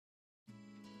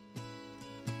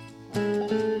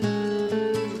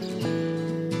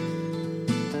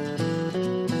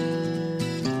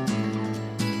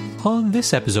on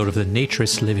this episode of the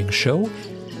Naturist Living Show,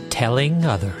 Telling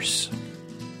Others.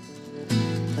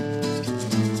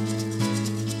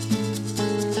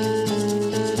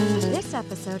 This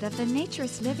episode of the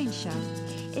Naturist Living Show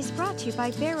is brought to you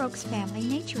by Bare Oaks Family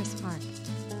Naturist Park.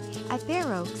 At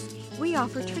Bare Oaks, we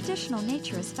offer traditional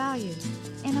naturist values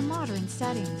in a modern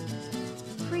setting.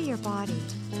 Free your body,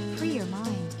 free your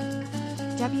mind.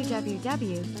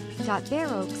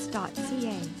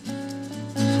 www.bareoaks.ca.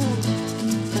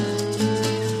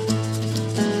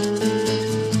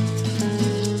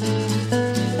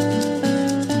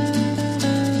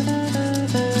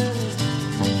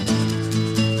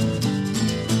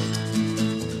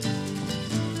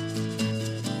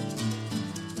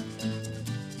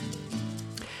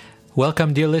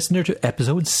 Welcome, dear listener, to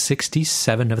episode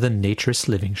 67 of the Naturist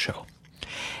Living Show.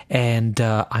 And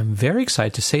I'm very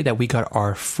excited to say that we got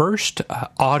our first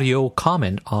audio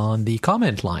comment on the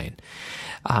comment line.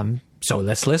 So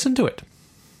let's listen to it.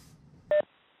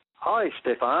 Hi,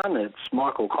 Stefan. It's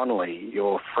Michael Connolly,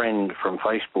 your friend from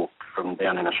Facebook from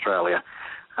down in Australia.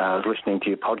 I was listening to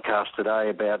your podcast today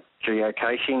about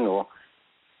geocaching, or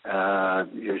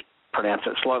you pronounce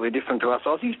it slightly different to us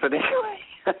Aussies, but anyway.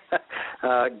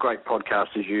 Great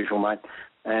podcast as usual, mate,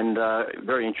 and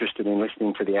very interested in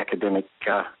listening to the academic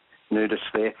nudist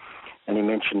there. And he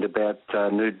mentioned about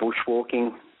nude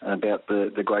bushwalking, about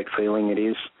the great feeling it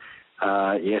is.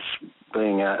 Yes,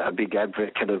 being a big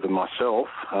advocate of it myself,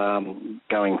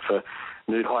 going for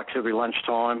nude hikes every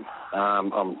lunchtime,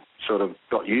 I'm sort of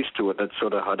got used to it. It's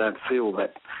sort of, I don't feel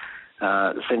that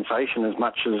sensation as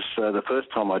much as the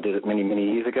first time I did it many,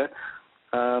 many years ago.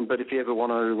 But if you ever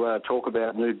want to talk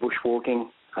about nude bushwalking,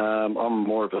 I'm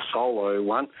more of a solo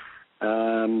one.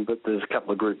 But there's a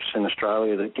couple of groups in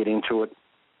Australia that get into it.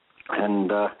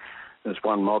 And there's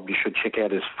one mob you should check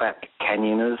out is Fat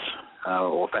Canyoners,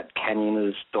 or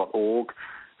fatcanyoners.org.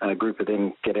 A group of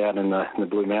them get out in the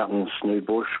Blue Mountains nude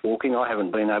bushwalking. I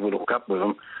haven't been able to hook up with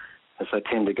them, as they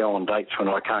tend to go on dates when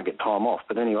I can't get time off.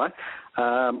 But anyway,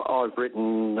 I've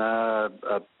written a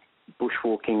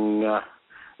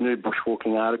nude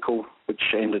bushwalking article, which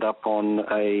ended up on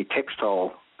a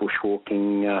textile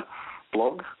bushwalking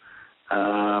blog.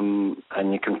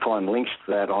 And you can find links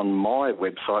to that on my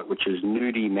website, which is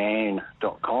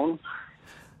nudiman.com.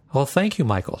 Well, thank you,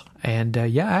 Michael. And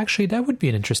actually, that would be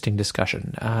an interesting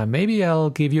discussion. Maybe I'll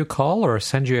give you a call or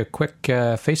send you a quick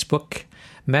Facebook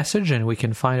message, and we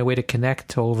can find a way to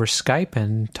connect over Skype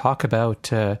and talk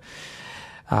about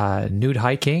nude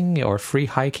hiking or free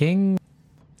hiking,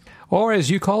 or as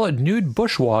you call it, nude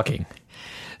bushwalking.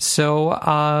 So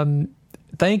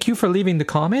thank you for leaving the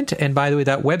comment. And by the way,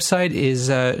 that website is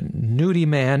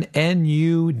Nudiman,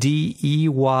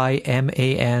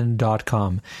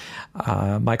 NUDEYMAN.com.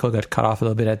 Michael got cut off a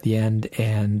little bit at the end,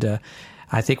 and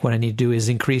I think what I need to do is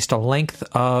increase the length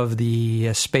of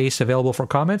the space available for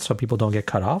comments so people don't get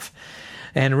cut off.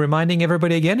 And reminding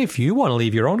everybody again, if you want to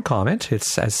leave your own comment,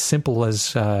 it's as simple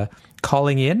as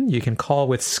calling in. You can call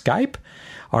with Skype.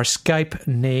 Our Skype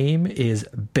name is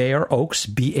Bare Oaks,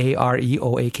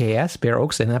 BAREOAKS, Bare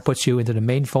Oaks, and that puts you into the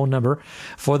main phone number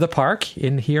for the park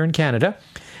here in Canada.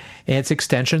 And it's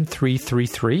extension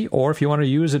 333. Or if you want to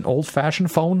use an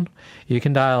old-fashioned phone, you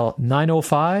can dial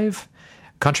 905,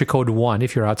 country code 1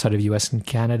 if you're outside of US and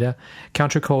Canada,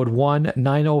 country code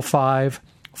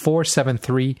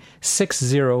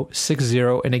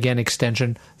 1-905-473-6060, and again,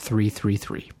 extension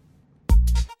 333.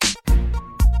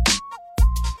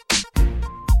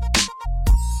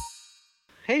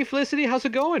 Hey, Felicity, how's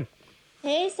it going?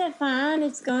 Hey, Stefan,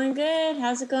 it's going good.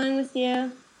 How's it going with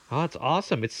you? Oh, it's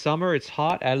awesome. It's summer. It's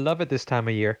hot. I love it this time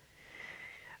of year.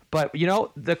 But,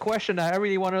 the question I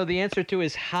really want to know the answer to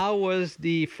is how was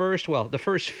the first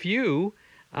few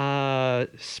spa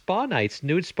nights,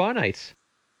 nude spa nights?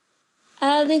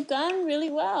 They've gone really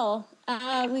well.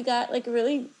 We got a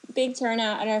really big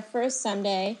turnout at our first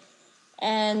Sunday.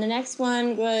 And the next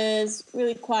one was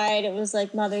really quiet. It was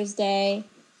Mother's Day.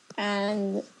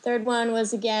 And the third one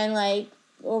was, again,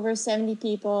 over 70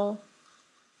 people.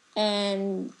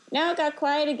 And now it got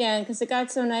quiet again because it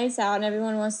got so nice out and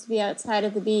everyone wants to be outside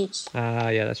at the beach.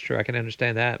 Yeah, that's true. I can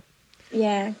understand that.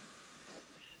 Yeah.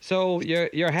 So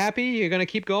you're happy? You're going to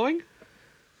keep going?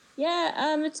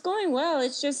 Yeah, it's going well.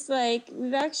 It's just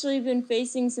we've actually been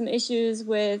facing some issues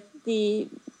with the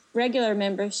regular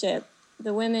membership,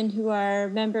 the women who are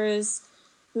members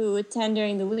who attend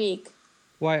during the week.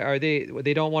 Why are they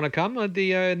don't want to come on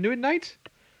the nude nights?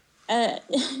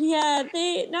 Yeah,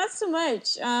 they not so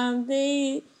much.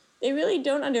 They really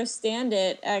don't understand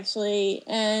it actually,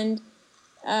 and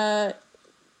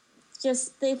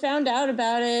just they found out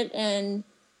about it, and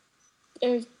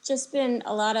there's just been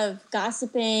a lot of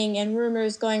gossiping and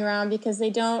rumors going around because they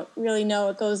don't really know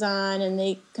what goes on, and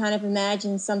they kind of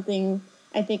imagine something,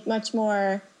 I think, much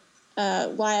more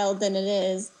wild than it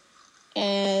is.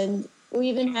 And we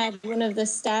even had one of the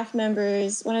staff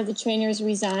members, one of the trainers,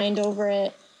 resigned over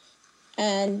it.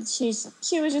 And she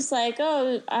was just like,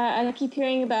 oh, I keep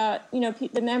hearing about,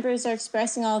 the members are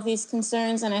expressing all of these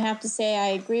concerns, and I have to say I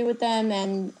agree with them,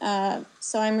 and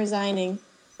so I'm resigning.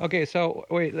 Okay, so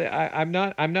wait, I'm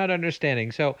not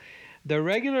understanding. So the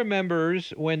regular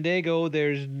members, when they go,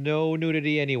 there's no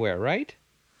nudity anywhere, right?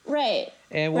 Right.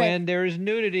 And when there's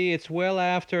nudity, it's well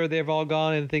after they've all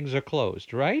gone and things are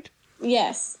closed, right?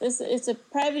 Yes. It's a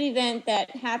private event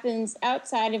that happens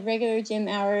outside of regular gym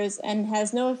hours and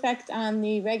has no effect on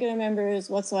the regular members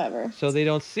whatsoever. So they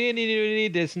don't see any nudity.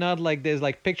 There's not like there's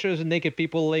like pictures of naked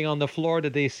people laying on the floor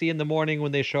that they see in the morning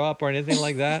when they show up or anything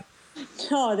like that?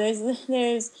 No,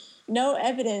 there's no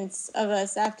evidence of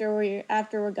us after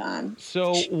we're gone.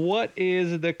 So what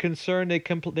is the concern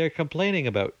they're complaining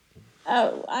about?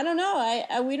 Oh, I don't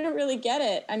know. We don't really get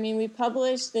it. I mean, we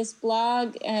published this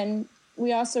blog, and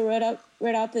we also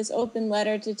wrote out this open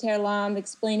letter to Terlam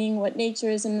explaining what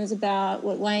naturism is about,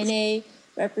 what YNA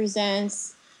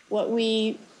represents, what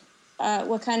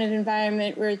kind of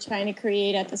environment we're trying to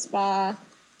create at the spa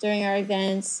during our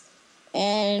events.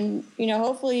 And,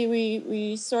 hopefully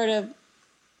we sort of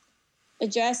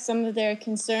address some of their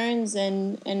concerns,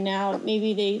 and now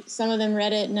maybe some of them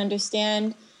read it and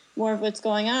understand more of what's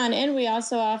going on. And we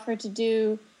also offer to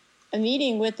do a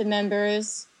meeting with the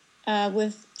members,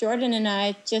 with Jordan and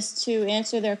I, just to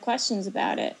answer their questions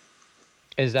about it.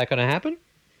 Is that going to happen?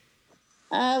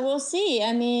 We'll see.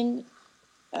 I mean,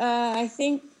 I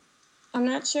think, I'm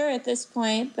not sure at this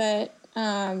point, but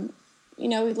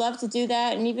we'd love to do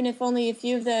that. And even if only a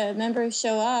few of the members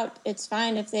show up, it's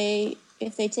fine if they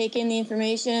take in the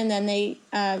information and then they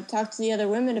talk to the other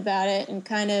women about it and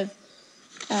kind of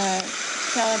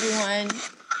tell everyone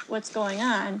what's going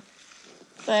on.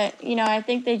 But, I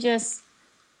think they just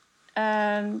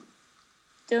don't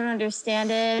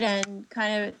understand it, and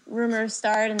kind of rumors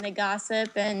start and they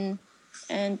gossip and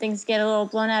things get a little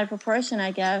blown out of proportion,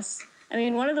 I guess. I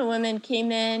mean, one of the women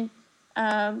came in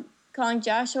calling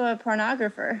Joshua a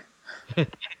pornographer. Oh,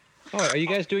 are you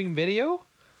guys doing video?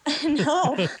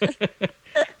 No.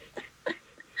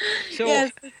 So,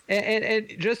 yes. and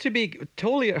just to be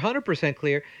totally 100%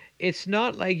 clear, it's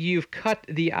not like you've cut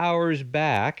the hours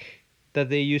back that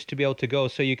they used to be able to go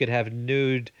so you could have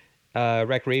nude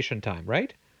recreation time,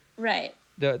 right? Right.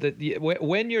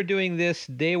 When you're doing this,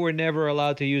 they were never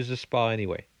allowed to use the spa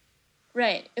anyway.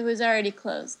 Right. It was already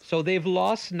closed. So they've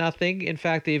lost nothing. In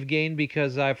fact, they've gained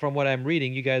because from what I'm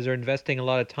reading, you guys are investing a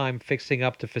lot of time fixing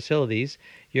up the facilities.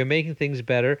 You're making things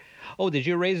better. Oh, did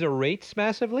you raise the rates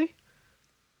massively?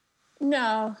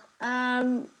 No.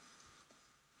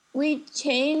 We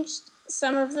changed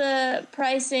some of the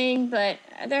pricing, but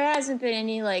there hasn't been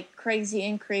any like crazy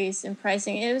increase in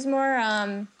pricing. It was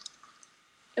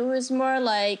more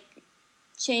like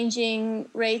changing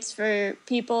rates for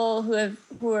people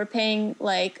who are paying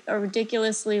like a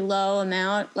ridiculously low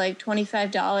amount, like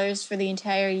 $25 for the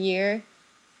entire year,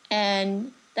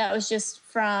 and that was just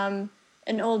from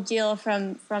an old deal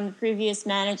from the previous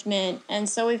management. And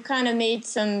so we've kind of made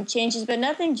some changes, but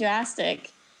nothing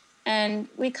drastic. And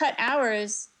we cut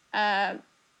hours,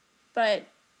 but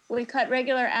we cut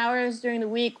regular hours during the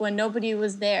week when nobody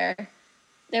was there.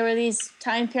 There were these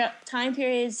time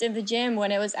periods in the gym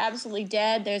when it was absolutely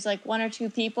dead. There's like one or two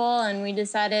people, and we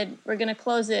decided we're going to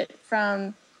close it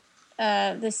from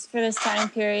this time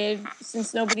period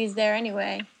since nobody's there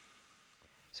anyway.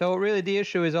 So really the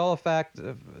issue is all the fact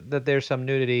that there's some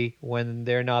nudity when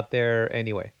they're not there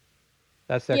anyway.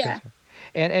 That's their concern.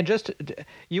 And just,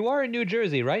 you are in New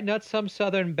Jersey, right? Not some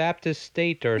Southern Baptist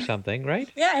state or something,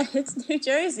 right? Yeah, it's New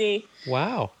Jersey.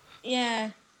 Wow.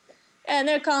 Yeah. And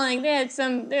there's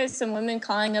some women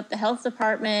calling up the health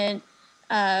department,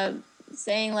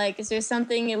 saying like, is there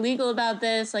something illegal about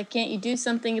this? Like, can't you do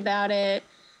something about it?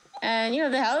 And,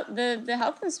 the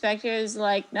health inspector is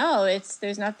like, no,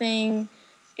 there's nothing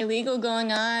illegal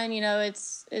going on.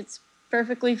 It's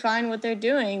perfectly fine what they're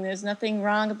doing. There's nothing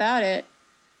wrong about it.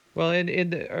 Well, in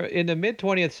the mid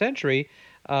 20th century,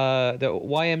 the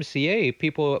YMCA,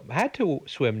 people had to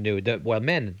swim nude. Well,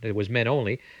 men, it was men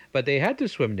only, but they had to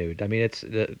swim nude. I mean,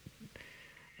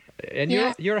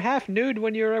 you're half nude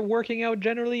when you're working out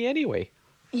generally anyway.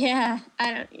 Yeah,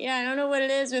 I don't know what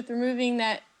it is with removing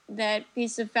that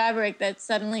piece of fabric that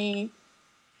suddenly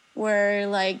we're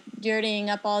like dirtying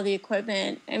up all the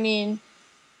equipment. I mean,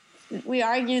 we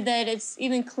argue that it's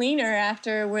even cleaner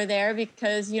after we're there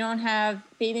because you don't have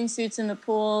bathing suits in the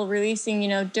pool releasing,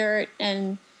 dirt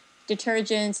and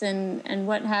detergents and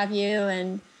what have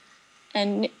you.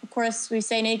 And of course, we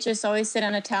say naturists always sit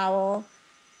on a towel.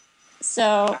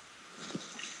 So,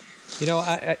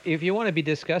 if you want to be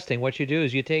disgusting, what you do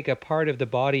is you take a part of the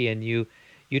body and you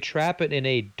trap it in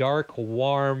a dark,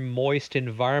 warm, moist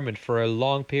environment for a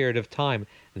long period of time.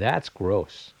 That's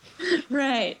gross.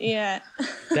 Right, yeah.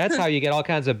 That's how you get all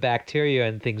kinds of bacteria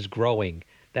and things growing.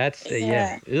 That's,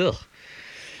 ugh.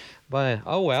 But,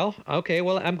 oh well, okay.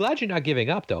 Well, I'm glad you're not giving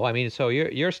up, though. I mean, so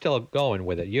you're still going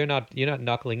with it. You're not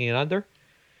knuckling it under?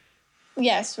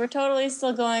 Yes, we're totally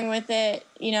still going with it.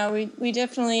 We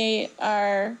definitely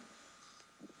are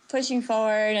pushing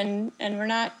forward and we're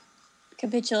not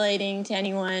capitulating to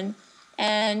anyone.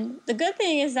 And the good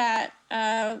thing is that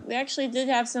we actually did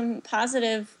have some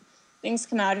positive things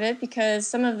come out of it because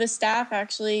some of the staff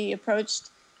actually approached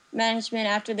management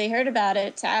after they heard about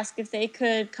it to ask if they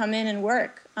could come in and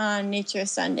work on Naturist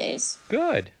Sundays.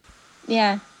 Good.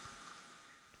 Yeah.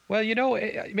 Well,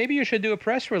 maybe you should do a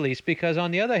press release because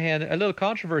on the other hand, a little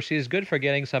controversy is good for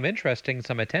getting some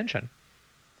attention.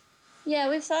 Yeah,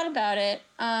 we've thought about it.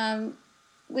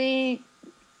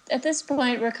 At this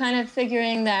point, we're kind of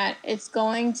figuring that it's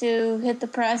going to hit the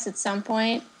press at some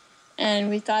point, and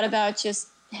we thought about just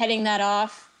heading that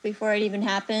off before it even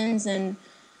happens and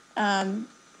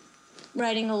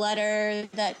writing a letter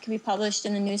that can be published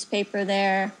in the newspaper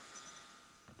there.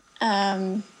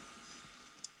 But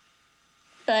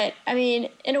I mean,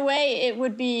 in a way,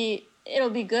 it'll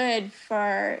be good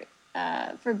for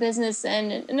business,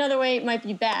 and another way it might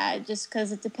be bad, just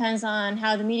because it depends on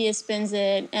how the media spins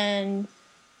it, and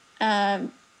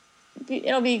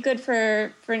it'll be good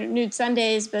for Nude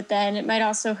Sundays, but then it might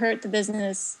also hurt the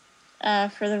business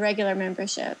for the regular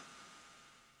membership.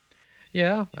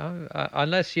 Yeah,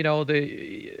 unless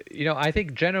I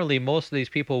think generally most of these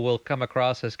people will come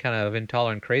across as kind of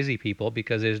intolerant, crazy people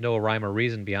because there's no rhyme or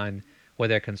reason behind what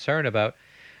they're concerned about.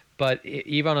 But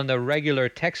even on the regular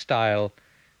textile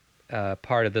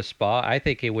part of the spa, I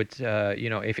think it would,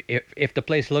 if the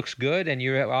place looks good and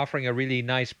you're offering a really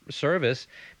nice service,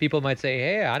 people might say,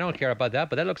 hey, I don't care about that,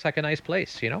 but that looks like a nice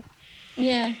place,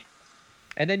 Yeah.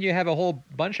 And then you have a whole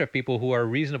bunch of people who are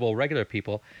reasonable, regular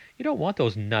people. You don't want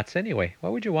those nuts anyway. Why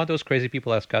would you want those crazy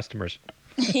people as customers?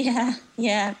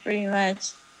 Yeah, pretty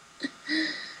much.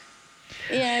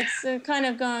 Yeah, it's kind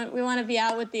of going, we want to be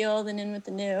out with the old and in with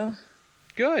the new.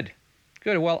 Good.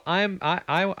 Well, I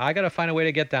got to find a way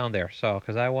to get down there,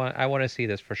 because I want to see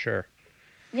this for sure.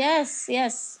 Yes.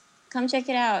 Come check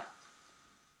it out.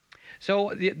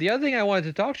 So the other thing I wanted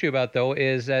to talk to you about, though,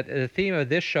 is that the theme of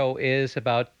this show is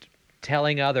about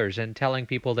telling others and telling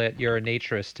people that you're a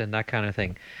naturist and that kind of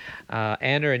thing.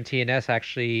 Anna and TNS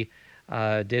actually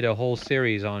did a whole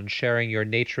series on sharing your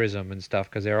naturism and stuff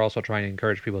because they're also trying to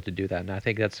encourage people to do that, and I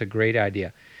think that's a great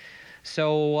idea.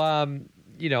 So,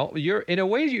 you're in a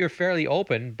way you're fairly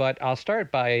open, but I'll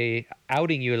start by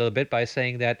outing you a little bit by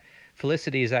saying that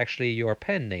Felicity is actually your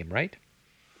pen name, right?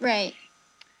 Right.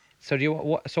 So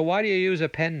why do you use a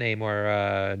pen name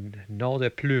or nom de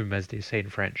plume, as they say in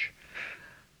French?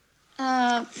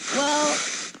 Well,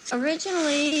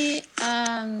 originally,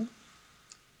 I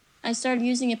started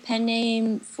using a pen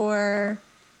name for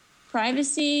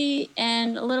privacy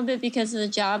and a little bit because of the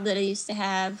job that I used to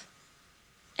have.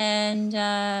 And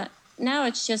now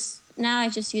I just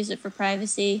use it for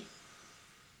privacy.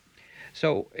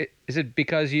 So is it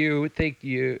because you think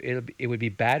it would be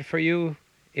bad for you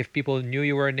if people knew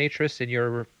you were a naturist in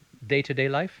your day-to-day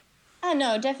life?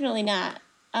 No, definitely not.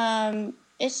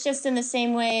 It's just in the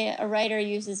same way a writer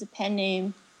uses a pen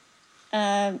name.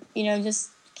 Just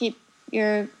keep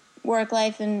your work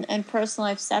life and personal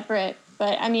life separate.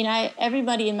 But I mean,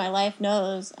 everybody in my life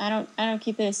knows. I don't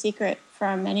keep it a secret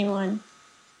from anyone.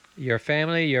 Your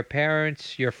family, your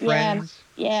parents, your friends.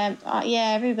 Yeah,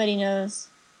 everybody knows.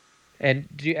 And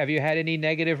have you had any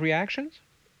negative reactions?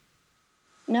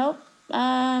 Nope.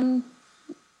 No.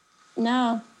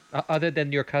 Other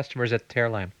than your customers at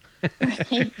Terlime.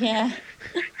 Right, yeah.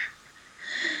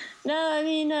 No, I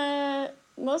mean,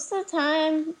 most of the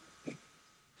time,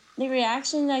 the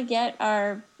reaction I get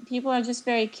are people are just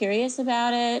very curious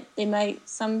about it. They might,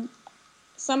 some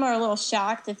are a little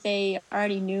shocked if they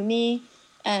already knew me,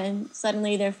 and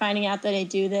suddenly they're finding out that I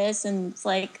do this, and it's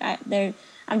like I'm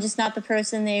just not the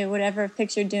person they would ever have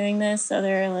pictured doing this, so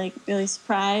they're like really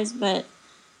surprised. But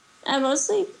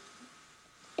mostly,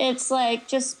 it's like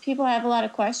just people have a lot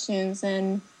of questions,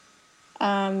 and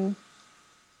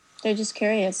they're just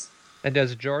curious. And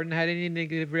does Jordan have any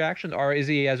negative reactions, or is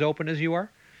he as open as you are?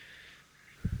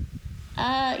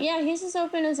 Yeah, he's as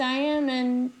open as I am,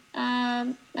 and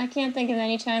I can't think of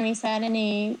any time he's had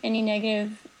any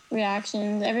negative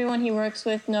reactions. Everyone he works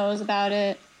with knows about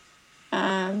it,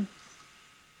 and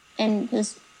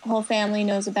his whole family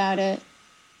knows about it.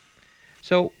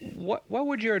 So, what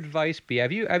would your advice be?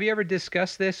 Have you ever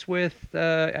discussed this with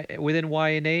within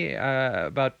YNA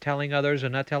about telling others or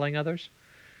not telling others?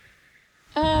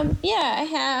 Yeah, I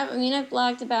have. I mean, I've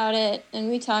blogged about it, and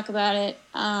we talk about it.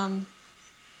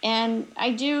 And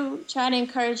I do try to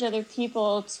encourage other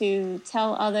people to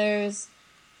tell others,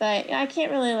 but I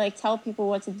can't really like tell people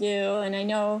what to do. And I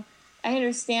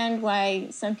understand why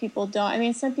some people don't. I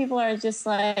mean, some people are just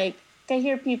like, I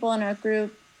hear people in our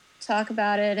group talk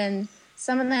about it, and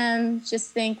some of them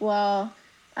just think, well,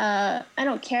 I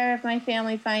don't care if my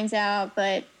family finds out,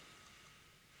 but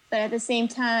at the same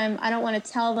time, I don't want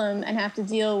to tell them and have to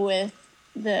deal with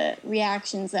the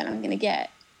reactions that I'm going to get.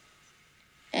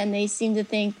 And they seem to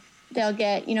think they'll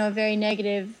get, a very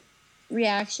negative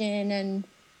reaction,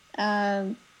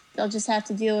 and they'll just have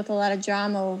to deal with a lot of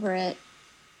drama over it.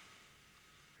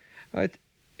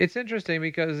 It's interesting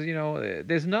because,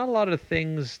 there's not a lot of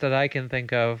things that I can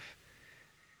think of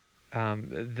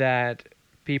that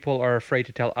people are afraid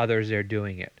to tell others they're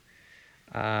doing it.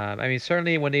 I mean,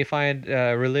 certainly when they find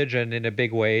religion in a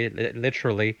big way,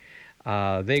 literally,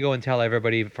 they go and tell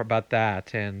everybody about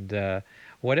that. And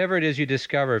whatever it is you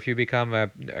discover, if you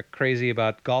become crazy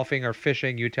about golfing or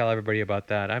fishing, you tell everybody about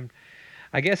that.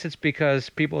 I guess it's because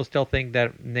people still think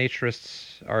that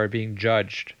naturists are being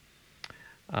judged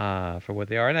for what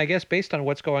they are. And I guess based on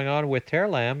what's going on with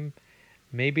Terlam,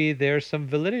 maybe there's some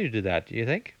validity to that. Do you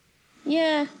think?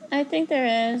 Yeah, I think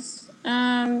there is.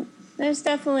 There's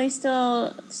definitely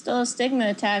still a stigma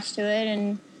attached to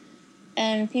it,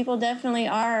 and people definitely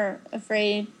are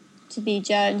afraid to be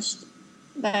judged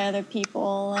by other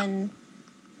people, and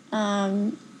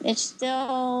it's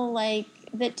still like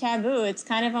a bit taboo. It's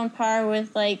kind of on par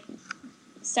with like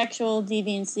sexual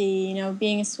deviancy,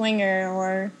 being a swinger,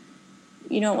 or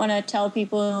you don't want to tell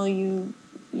people you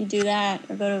do that,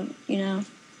 or go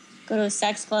to a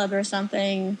sex club or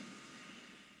something.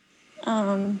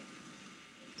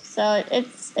 So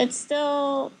it's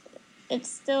still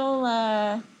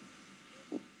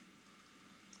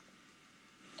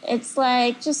it's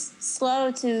like just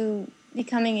slow to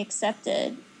becoming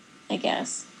accepted, I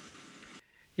guess.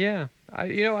 Yeah, I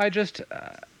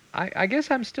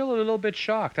guess I'm still a little bit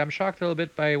shocked. I'm shocked a little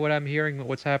bit by what I'm hearing,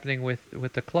 what's happening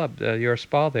with the club, your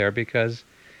spa there, because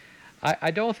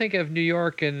I don't think of New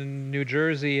York and New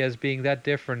Jersey as being that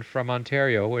different from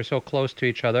Ontario. We're so close to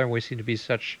each other, and we seem to be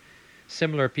such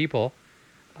similar people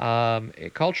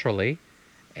culturally.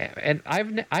 And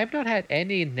I've not had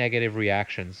any negative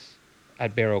reactions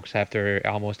at Bare Oaks after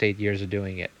almost 8 years of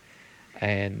doing it.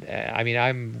 And I mean,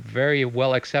 I'm very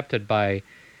well accepted by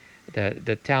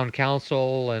the town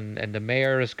council, and the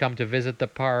mayor has come to visit the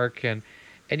park, and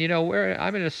I'm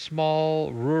in a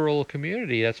small rural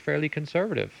community that's fairly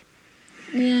conservative.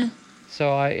 Yeah.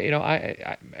 So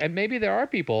I and maybe there are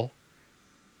people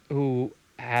who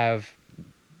have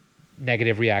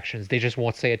negative reactions. They just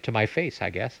won't say it to my face, I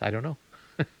guess. I don't know.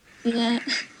 Yeah.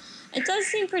 It does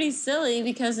seem pretty silly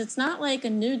because it's not like a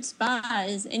nude spa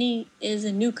is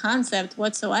a new concept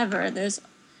whatsoever. There's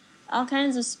all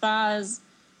kinds of spas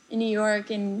in New York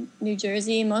and New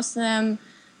Jersey. Most of them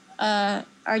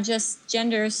are just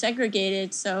gender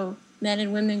segregated, so men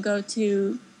and women go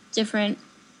to different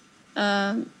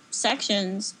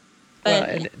sections. But, well,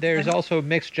 and there's also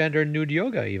mixed gender nude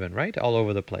yoga even, right? All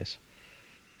over the place.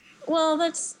 Well,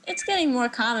 it's getting more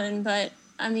common, but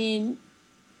I mean,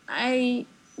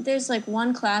 there's like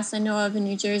one class I know of in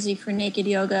New Jersey for naked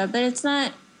yoga, but it's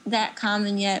not that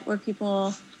common yet where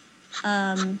people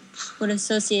would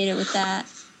associate it with that,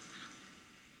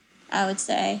 I would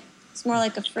say. It's more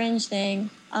like a fringe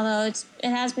thing, although it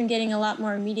has been getting a lot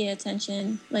more media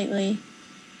attention lately,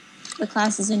 the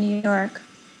classes in New York.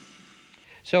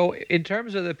 So in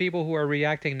terms of the people who are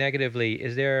reacting negatively,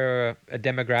 is there a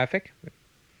demographic?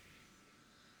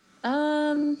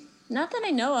 Not that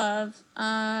I know of.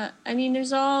 I mean,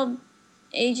 there's all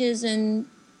ages and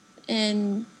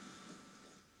women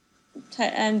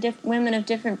of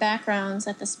different backgrounds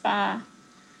at the spa.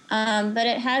 But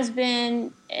it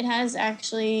has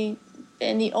actually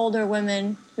been the older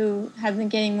women who have been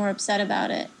getting more upset about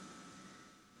it.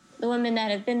 The women that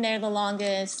have been there the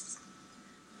longest,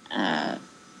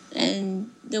 and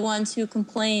the ones who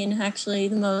complain actually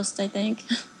the most, I think.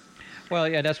 Well,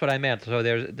 yeah, that's what I meant. So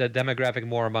there's the demographic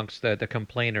more amongst the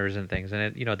complainers and things,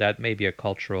 and that may be a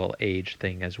cultural age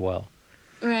thing as well.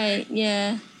 Right.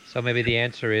 Yeah. So maybe the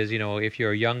answer is, if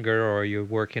you're younger or you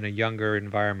work in a younger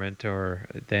environment, or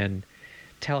then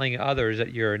telling others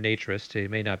that you're a naturist, it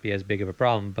may not be as big of a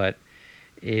problem. But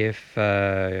if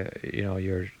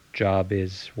your job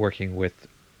is working with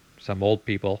some old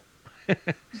people,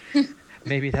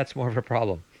 maybe that's more of a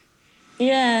problem.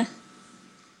 Yeah.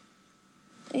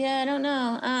 Yeah, I don't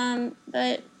know.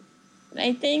 But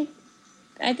I think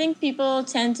people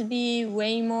tend to be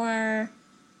way more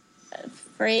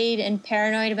afraid and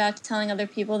paranoid about telling other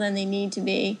people than they need to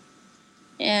be.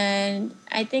 And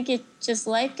I think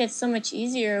life gets so much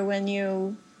easier when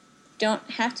you don't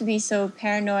have to be so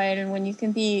paranoid and when you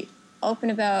can be open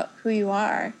about who you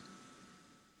are.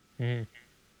 Mm.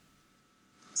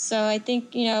 So I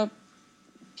think,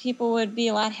 people would be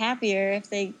a lot happier if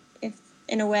they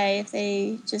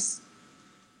just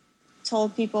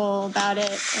told people about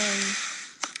it. And,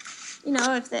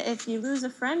 if you lose a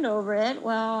friend over it,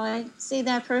 well, I'd say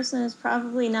that person is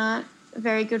probably not a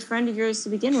very good friend of yours to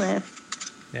begin with.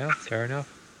 Yeah, fair enough.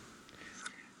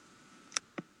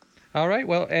 All right,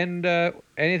 well, and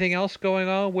anything else going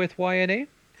on with YNA?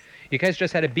 You guys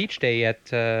just had a beach day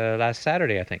at last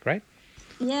Saturday, I think, right?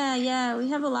 Yeah, we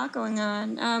have a lot going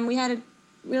on. We had a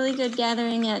really good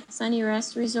gathering at Sunny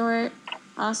Rest Resort,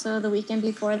 also the weekend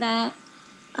before that.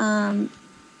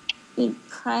 We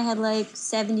probably had like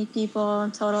 70 people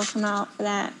in total come out for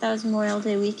that. That was Memorial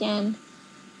Day weekend.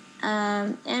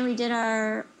 And we did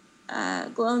our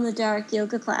glow-in-the-dark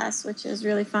yoga class, which was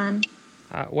really fun.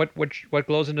 What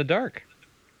glows in the dark?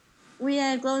 We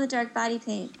had glow-in-the-dark body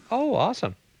paint. Oh,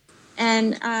 awesome.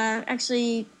 And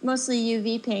actually mostly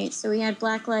UV paint. So we had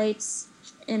black lights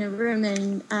in a room,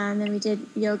 and then we did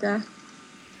yoga.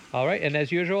 All right, and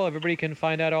as usual, everybody can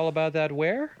find out all about that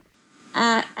where?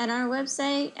 At our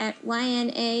website at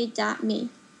yna.me.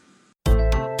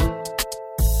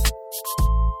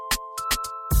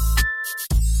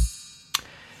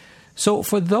 So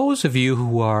for those of you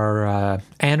who are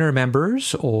ANR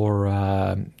members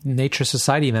or Nature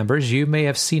Society members, you may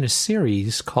have seen a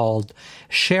series called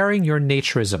Sharing Your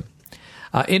Naturism.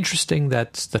 Interesting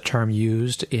that's the term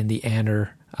used in the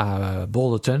ANR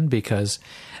bulletin because,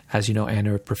 as you know,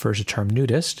 ANR prefers the term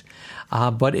nudist.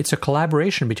 But it's a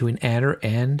collaboration between ANR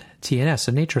and TNS,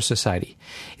 the Nature Society.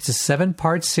 It's a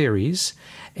 7-part series,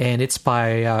 and it's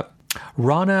by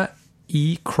Rana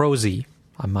E. Crozy.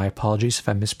 My apologies if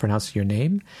I mispronounced your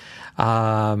name.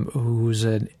 Who's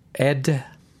an EDD,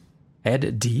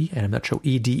 and I'm not sure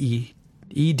EDD.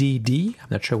 I'm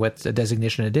not sure what the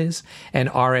designation it is, and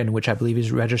RN, which I believe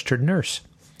is registered nurse.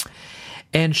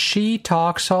 And she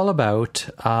talks all about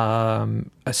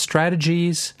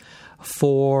strategies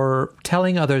for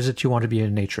telling others that you want to be a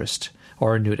naturist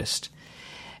or a nudist.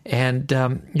 And,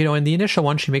 in the initial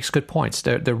one, she makes good points.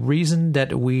 The reason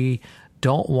that we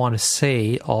don't want to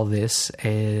say all this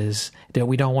is that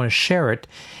we don't want to share it,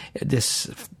 this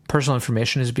personal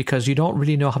information, is because you don't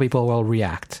really know how people will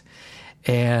react.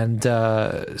 And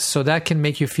so that can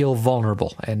make you feel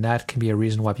vulnerable, and that can be a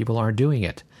reason why people aren't doing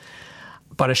it.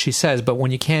 But as she says, but when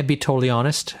you can't be totally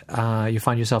honest, you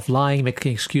find yourself lying,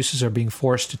 making excuses, or being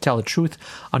forced to tell the truth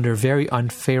under very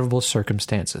unfavorable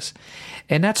circumstances.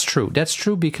 And that's true. That's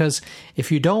true because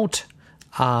if you don't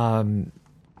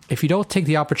take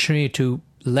the opportunity to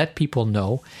let people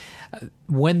know,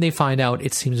 when they find out,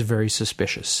 it seems very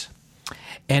suspicious.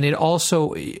 And it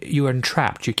also, you are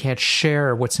entrapped. You can't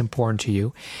share what's important to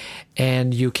you.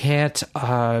 And you can't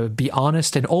be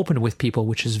honest and open with people,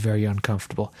 which is very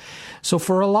uncomfortable. So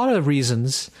for a lot of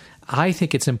reasons, I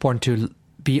think it's important to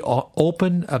be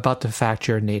open about the fact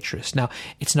you're a naturist. Now,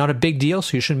 it's not a big deal,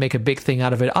 so you shouldn't make a big thing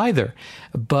out of it either.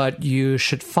 But you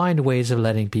should find ways of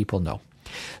letting people know.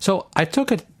 So I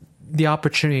took the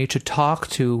opportunity to talk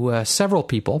to several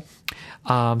people,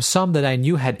 some that I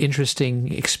knew had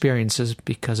interesting experiences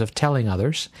because of telling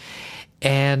others,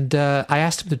 and I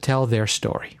asked them to tell their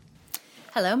story.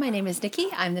 Hello, my name is Nikki.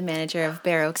 I'm the manager of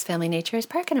Bear Oaks Family Naturist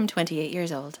Park, and I'm 28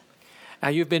 years old.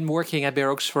 You've been working at Bear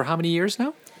Oaks for how many years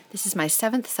now? This is my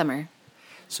 7th summer.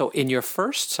 So in your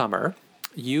first summer,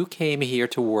 you came here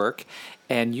to work,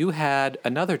 and you had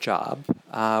another job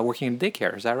working in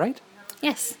daycare. Is that right?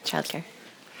 Yes, childcare.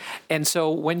 And so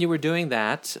when you were doing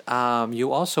that,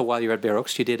 you also, while you were at Bear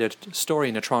Oaks, you did a story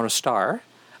in the Toronto Star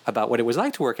about what it was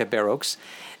like to work at Bear Oaks,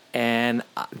 and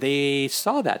they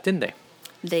saw that, didn't they?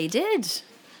 They did.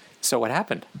 So what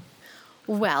happened?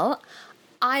 Well,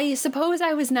 I suppose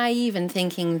I was naive in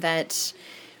thinking that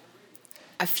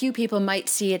a few people might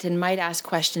see it and might ask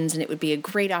questions, and it would be a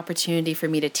great opportunity for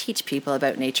me to teach people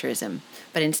about naturism.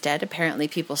 But instead, apparently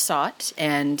people saw it,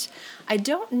 and I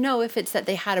don't know if it's that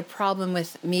they had a problem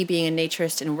with me being a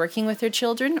naturist and working with their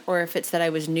children, or if it's that I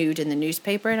was nude in the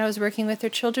newspaper and I was working with their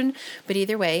children. But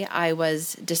either way, I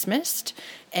was dismissed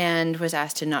and was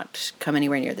asked to not come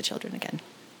anywhere near the children again.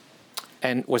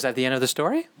 And was that the end of the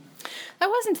story? That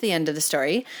wasn't the end of the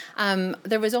story.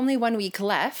 There was only 1 week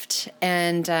left,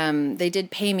 and they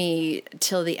did pay me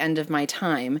till the end of my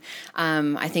time.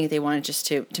 I think they wanted just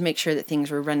to make sure that things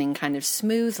were running kind of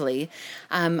smoothly.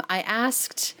 I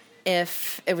asked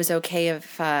if it was okay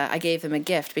if I gave them a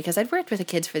gift, because I'd worked with the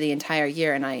kids for the entire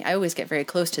year, and I always get very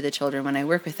close to the children when I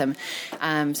work with them.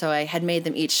 So I had made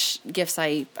them each gifts.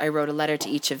 I wrote a letter to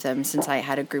each of them, since I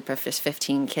had a group of just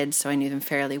 15 kids, so I knew them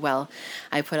fairly well.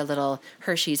 I put a little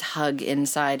Hershey's hug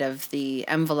inside of the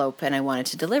envelope, and I wanted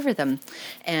to deliver them.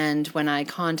 And when I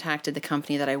contacted the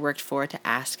company that I worked for to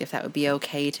ask if that would be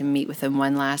okay to meet with them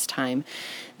one last time,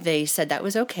 they said that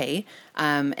was okay,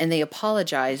 and they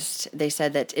apologized. They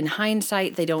said that in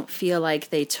hindsight, they don't feel like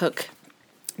they took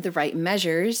the right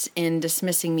measures in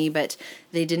dismissing me, but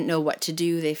they didn't know what to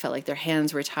do. They felt like their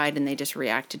hands were tied, and they just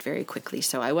reacted very quickly.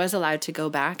 So I was allowed to go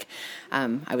back.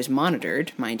 I was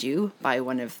monitored, mind you, by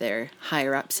one of their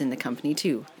higher-ups in the company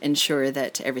to ensure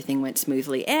that everything went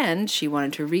smoothly. And she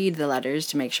wanted to read the letters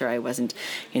to make sure I wasn't,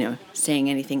 saying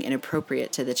anything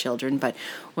inappropriate to the children. But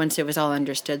once it was all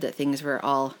understood that things were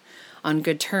all on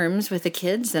good terms with the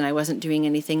kids, and I wasn't doing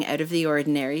anything out of the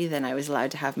ordinary, then I was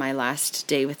allowed to have my last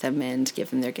day with them and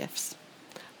give them their gifts.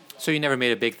 So you never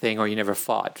made a big thing, or you never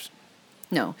fought?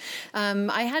 No.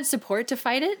 I had support to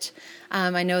fight it.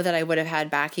 I know that I would have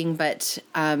had backing, but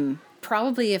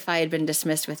probably if I had been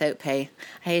dismissed without pay,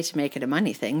 I hate to make it a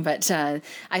money thing, but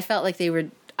I felt like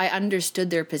I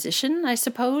understood their position, I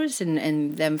suppose,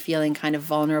 and them feeling kind of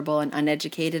vulnerable and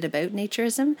uneducated about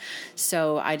naturism.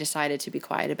 So I decided to be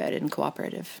quiet about it and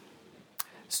cooperative.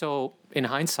 So in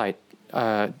hindsight,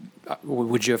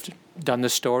 would you have done the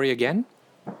story again?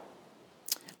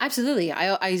 Absolutely.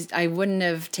 I wouldn't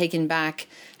have taken back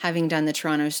having done the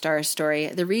Toronto Star story.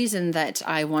 The reason that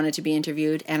I wanted to be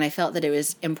interviewed, and I felt that it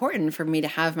was important for me to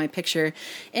have my picture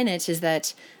in it, is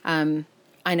that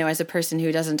I know, as a person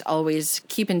who doesn't always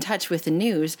keep in touch with the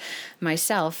news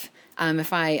myself,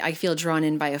 if I feel drawn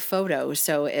in by a photo.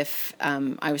 So if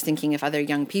I was thinking if other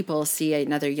young people see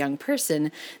another young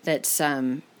person that's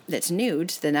nude,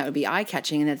 then that would be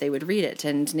eye-catching and that they would read it.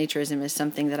 And naturism is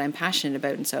something that I'm passionate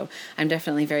about. And so I'm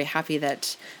definitely very happy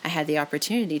that I had the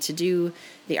opportunity to do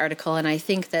the article. And I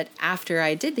think that after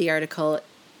I did the article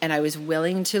and I was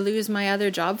willing to lose my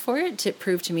other job for it, it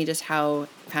proved to me just how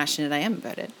passionate I am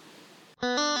about it.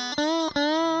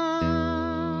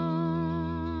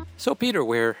 So, Peter,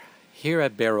 we're here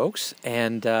at Bare Oaks,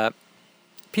 and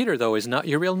Peter, though, is not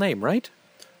your real name, right?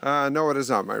 No, it is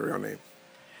not my real name.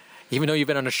 Even though you've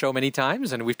been on the show many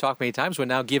times, and we've talked many times, we're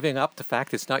now giving up the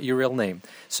fact it's not your real name.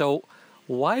 So,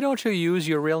 why don't you use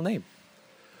your real name?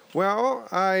 Well,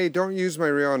 I don't use my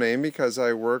real name because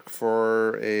I work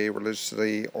for a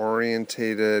religiously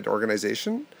orientated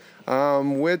organization,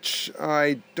 which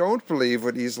I don't believe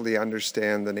would easily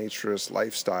understand the naturist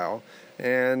lifestyle,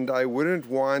 and I wouldn't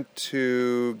want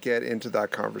to get into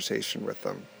that conversation with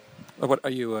them. What are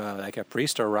you, like a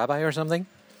priest or a rabbi or something?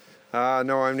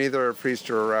 No, I'm neither a priest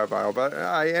or a rabbi, but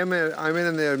I'm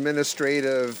in the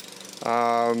administrative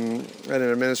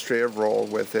role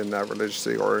within that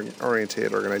religiously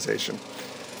oriented organization.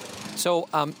 So,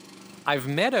 I've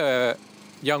met a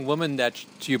young woman that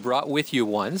you brought with you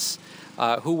once,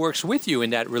 who works with you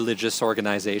in that religious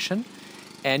organization,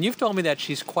 and you've told me that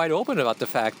she's quite open about the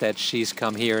fact that she's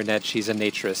come here and that she's a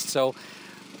naturist. So,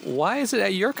 why is it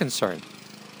that you're concerned?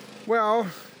 Well,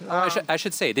 I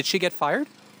should say, did she get fired?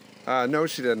 No,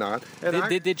 she did not.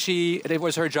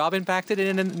 Was her job impacted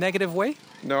in a negative way?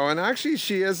 No, and actually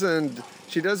she isn't.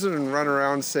 She doesn't run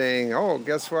around saying, "Oh,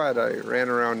 guess what? I ran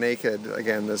around naked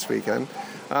again this weekend."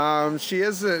 She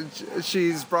isn't.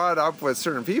 She's brought up with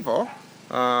certain people,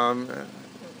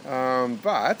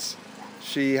 but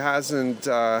she hasn't.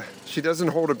 She doesn't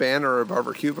hold a banner above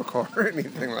her cubicle or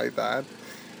anything like that.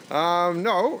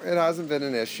 No, it hasn't been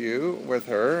an issue with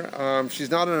her. She's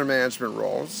not in a management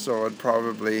role, so it's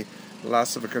probably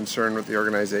less of a concern with the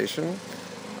organization.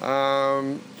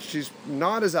 She's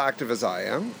not as active as I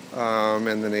am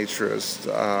in the naturist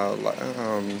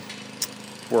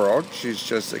world. She's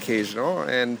just occasional,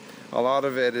 and a lot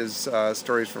of it is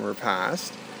stories from her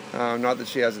past. Not that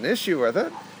she has an issue with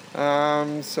it.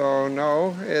 So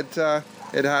no,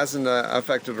 it hasn't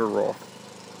affected her role.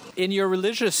 In your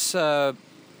religious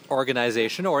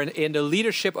organization, or in the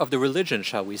leadership of the religion,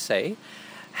 shall we say,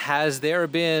 has there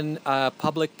been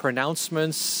public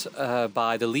pronouncements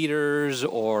by the leaders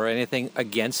or anything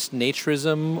against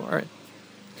naturism? Or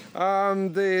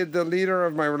the leader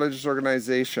of my religious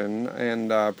organization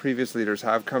and previous leaders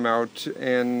have come out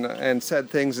and said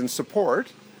things in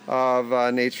support of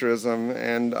naturism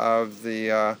and of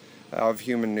the of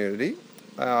human nudity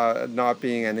not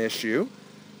being an issue.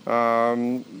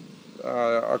 Of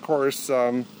course,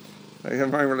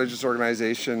 my religious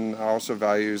organization also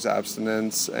values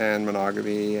abstinence and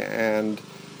monogamy and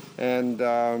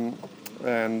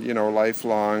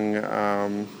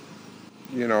lifelong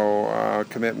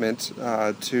commitment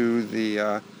to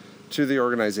the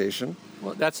organization.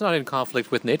 Well, that's not in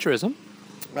conflict with naturism.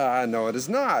 No, it is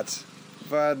not.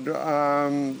 But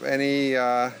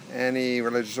any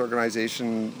religious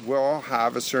organization will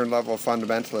have a certain level of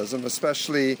fundamentalism,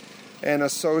 especially an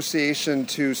association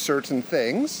to certain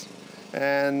things.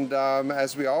 And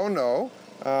as we all know,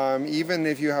 even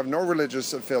if you have no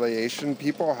religious affiliation,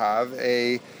 people have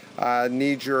a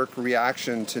knee-jerk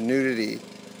reaction to nudity.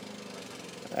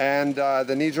 And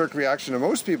the knee-jerk reaction of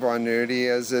most people on nudity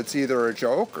is it's either a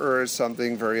joke or it's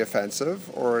something very offensive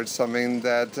or it's something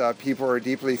that people are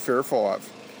deeply fearful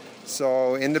of.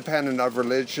 So independent of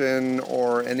religion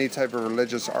or any type of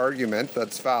religious argument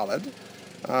that's valid,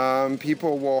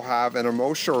 people will have an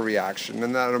emotional reaction,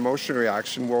 and that emotional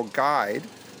reaction will guide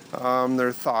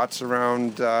their thoughts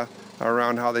around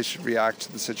how they should react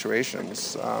to the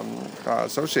situations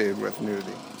associated with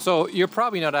nudity. So you're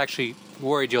probably not actually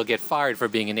worried you'll get fired for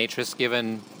being a naturist,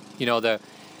 given the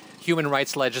human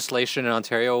rights legislation in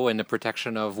Ontario and the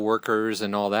protection of workers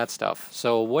and all that stuff.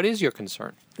 So what is your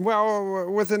concern? Well,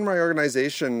 within my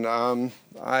organization,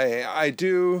 I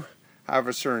do have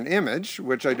a certain image,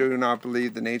 which I do not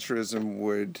believe the naturism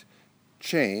would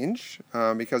change,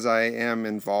 because I am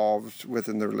involved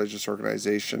within the religious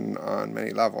organization on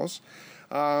many levels.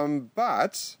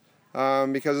 But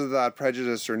because of that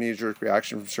prejudice or knee-jerk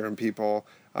reaction from certain people,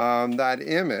 that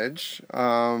image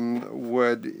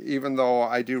would, even though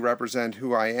I do represent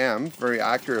who I am very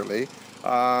accurately,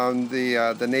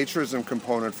 the naturism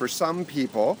component for some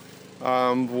people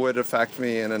would affect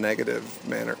me in a negative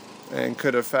manner and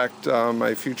could affect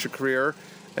my future career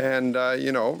and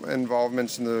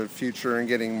involvements in the future and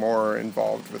getting more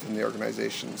involved within the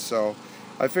organization. So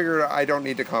I figured I don't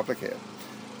need to complicate it.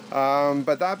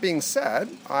 But that being said,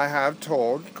 I have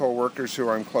told co-workers who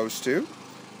I'm close to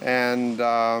and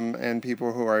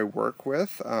people who I work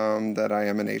with that I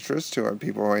am a naturist, who are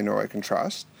people who I know I can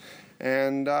trust.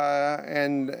 And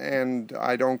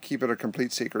I don't keep it a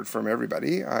complete secret from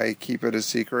everybody. I keep it a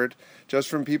secret just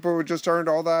from people who just aren't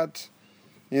all that,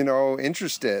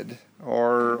 interested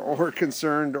or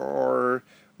concerned or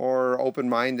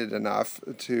open-minded enough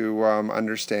to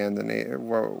understand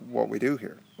what we do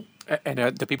here.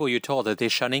 And the people you told, are they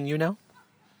shunning you now?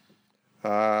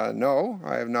 No,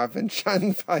 I have not been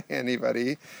shunned by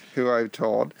anybody who I've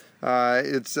told.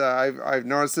 I've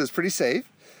noticed it's pretty safe.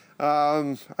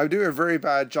 I do a very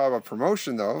bad job of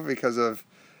promotion, though, because of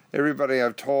everybody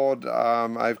I've told.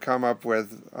 I've come up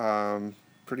with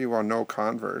pretty well no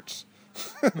converts.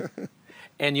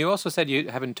 And you also said you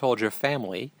haven't told your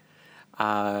family.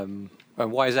 And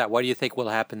why is that? What do you think will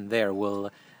happen there? Will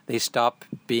they stop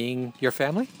being your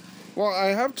family? Well, I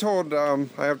have told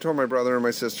my brother and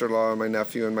my sister-in-law and my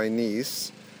nephew and my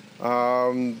niece.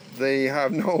 They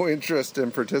have no interest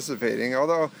in participating,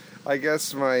 although I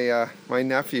guess my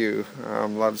nephew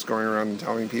loves going around and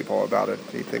telling people about it.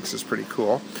 He thinks it's pretty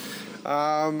cool.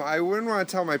 I wouldn't want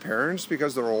to tell my parents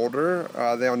because they're older.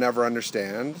 They'll never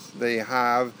understand. They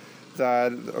have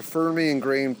that firmly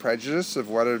ingrained prejudice of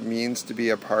what it means to be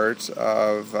a part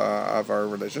of our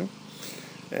religion.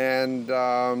 And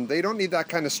they don't need that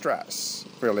kind of stress,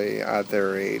 really, at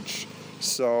their age.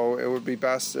 So it would be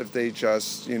best if they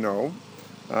just,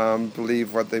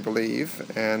 believe what they believe.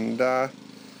 And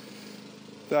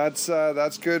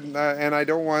that's good. And I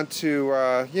don't want to,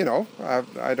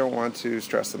 I don't want to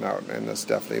stress them out. And this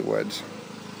definitely would.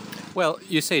 Well,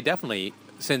 you say definitely.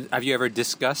 Have you ever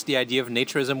discussed the idea of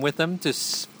naturism with them to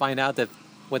find out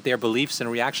what their beliefs and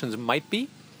reactions might be?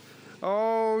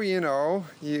 Oh,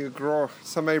 you grow,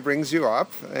 somebody brings you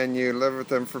up and you live with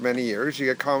them for many years. You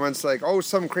get comments like, oh,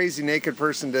 some crazy naked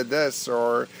person did this,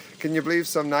 or can you believe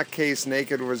some nutcase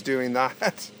naked was doing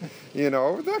that?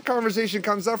 That conversation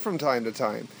comes up from time to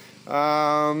time.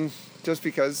 Just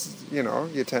because,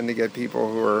 you tend to get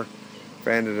people who are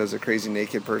branded as a crazy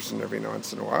naked person every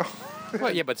once in a while.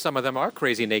 Well, yeah, but some of them are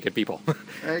crazy naked people.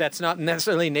 That's not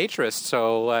necessarily naturist,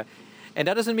 so... And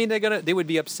that doesn't mean they would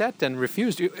be upset and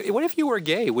refuse. What if you were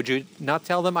gay? Would you not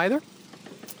tell them either?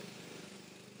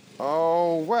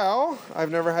 Oh, well,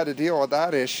 I've never had to deal with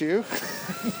that issue.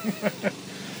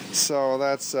 So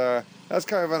that's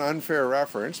kind of an unfair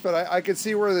reference, but I could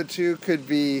see where the two could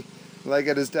be, like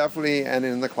it is definitely an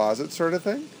in the closet sort of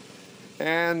thing.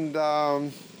 And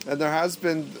there has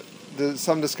been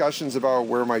some discussions about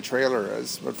where my trailer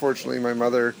is. But fortunately, my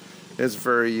mother is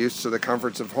very used to the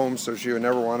comforts of home, so she would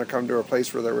never want to come to a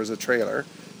place where there was a trailer.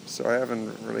 So I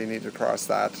haven't really need to cross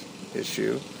that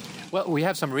issue. Well, we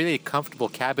have some really comfortable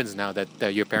cabins now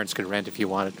that your parents could rent if you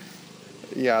wanted.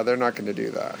 Yeah, they're not going to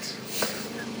do that.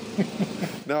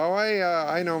 No,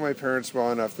 I know my parents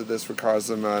well enough that this would cause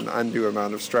them an undue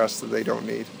amount of stress that they don't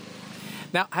need.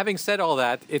 Now, having said all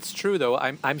that, it's true though.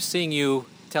 I'm seeing you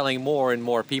telling more and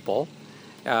more people.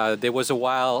 There was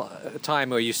a time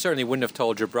where you certainly wouldn't have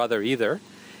told your brother either,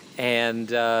 and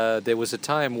there was a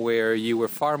time where you were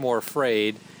far more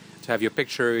afraid to have your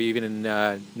picture even in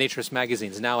naturist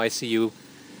magazines. Now I see you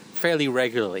fairly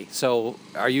regularly. So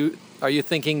are you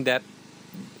thinking that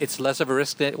it's less of a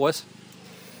risk than it was?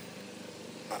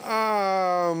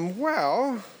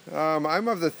 I'm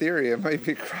of the theory, it might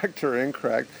be correct or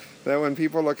incorrect, that when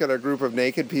people look at a group of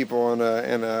naked people in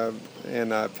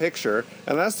a picture,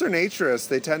 unless they're naturists,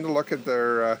 they tend to look at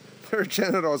their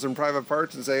genitals and private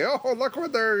parts and say, "Oh, look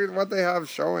what they have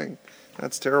showing."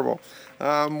 That's terrible.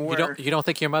 You don't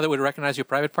think your mother would recognize your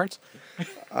private parts?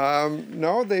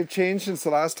 No, they've changed since the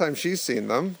last time she's seen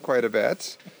them quite a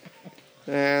bit,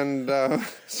 and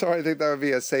so I think that would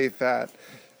be a safe bet.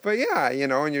 But yeah,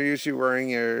 and you're usually wearing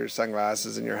your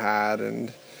sunglasses and your hat,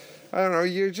 and I don't know,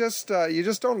 you just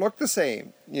don't look the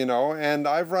same, And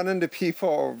I've run into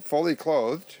people fully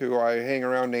clothed who I hang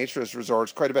around naturist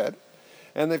resorts quite a bit,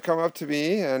 and they've come up to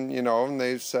me and and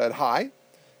they've said hi,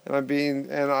 and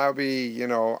I'll be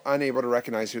unable to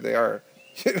recognize who they are.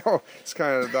 It's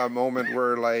kind of that moment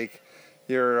where like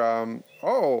you're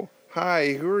oh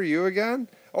hi, who are you again?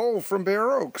 Oh, from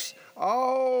Bear Oaks.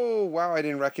 Oh, wow, I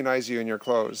didn't recognize you in your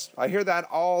clothes. I hear that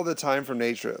all the time from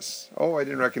naturists. Oh, I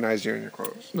didn't recognize you in your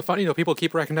clothes. The funny, people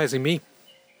keep recognizing me.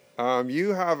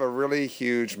 You have a really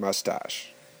huge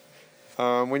mustache.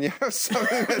 When you have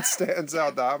something that stands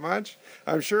out that much,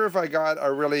 I'm sure if I got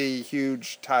a really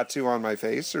huge tattoo on my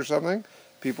face or something,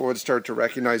 people would start to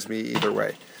recognize me either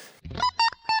way.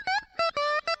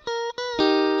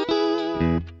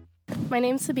 My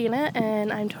name's Sabina,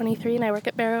 and I'm 23, and I work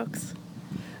at Bear Oaks.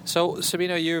 So,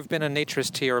 Sabina, you've been a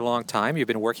naturist here a long time. You've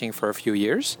been working for a few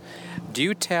years. Do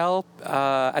you tell,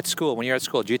 at school, when you're at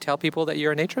school, do you tell people that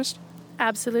you're a naturist?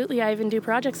 Absolutely. I even do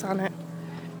projects on it.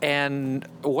 And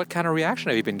what kind of reaction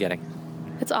have you been getting?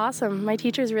 It's awesome. My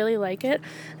teachers really like it,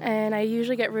 and I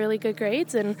usually get really good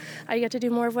grades, and I get to do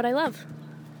more of what I love.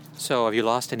 So, have you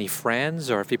lost any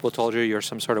friends, or have people told you you're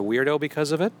some sort of weirdo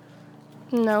because of it?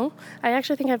 No. I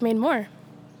actually think I've made more.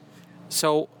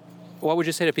 So, what would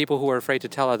you say to people who are afraid to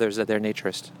tell others that they're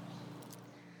naturist?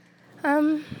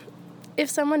 If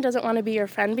someone doesn't want to be your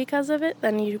friend because of it,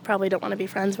 then you probably don't want to be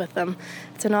friends with them.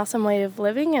 It's an awesome way of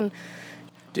living. And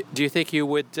do you think you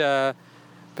would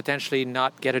potentially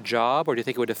not get a job, or do you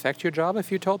think it would affect your job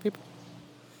if you told people?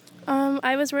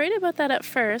 I was worried about that at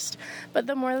first, but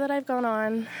the more that I've gone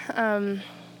on,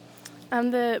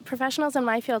 the professionals in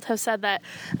my field have said that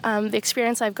the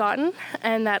experience I've gotten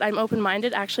and that I'm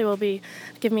open-minded actually will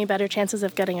give me better chances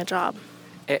of getting a job.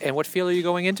 And what field are you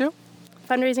going into?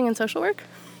 Fundraising and social work.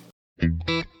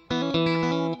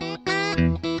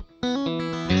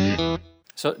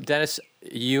 So, Dennis,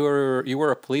 you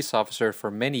were a police officer for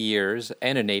many years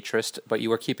and a naturist, but you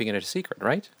were keeping it a secret,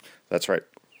 right? That's right.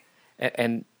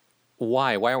 And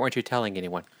why? Why weren't you telling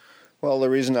anyone? Well, the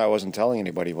reason I wasn't telling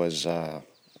anybody was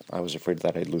I was afraid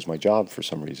that I'd lose my job for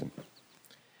some reason.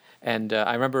 And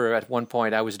I remember at one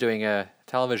point I was doing a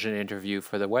television interview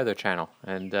for the Weather Channel,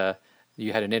 and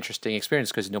you had an interesting experience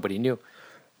because nobody knew.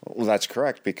 Well, that's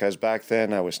correct, because back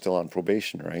then I was still on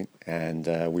probation, right? And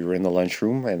we were in the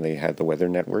lunchroom, and they had the Weather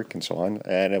Network and so on.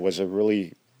 And it was a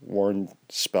really warm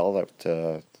spell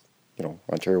that,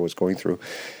 Ontario was going through.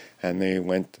 And they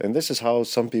went, and this is how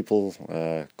some people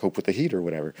cope with the heat or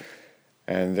whatever.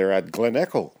 And they're at Glen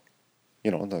Echo,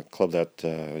 the club that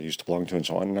I used to belong to and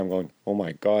so on. And I'm going, oh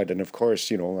my God. And of course,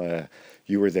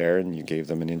 you were there and you gave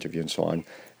them an interview and so on.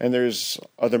 And there's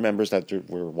other members that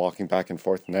were walking back and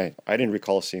forth. And I didn't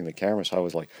recall seeing the camera. So I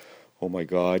was like, oh my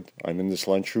God, I'm in this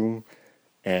lunchroom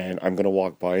and I'm going to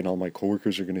walk by and all my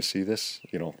coworkers are going to see this,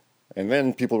 And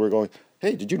then people were going,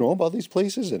 hey, did you know about these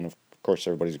places? And of course,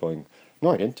 everybody's going,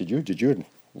 no, I didn't. Did you? Did you? And,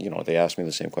 they asked me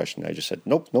the same question. I just said,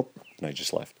 nope. And I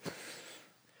just left.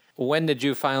 When did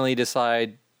you finally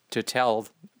decide to tell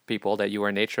people that you were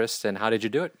a naturist, and how did you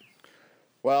do it?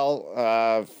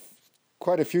 Well,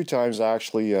 quite a few times,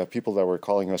 actually, people that were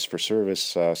calling us for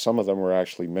service, some of them were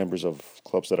actually members of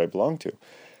clubs that I belonged to.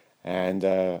 And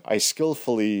I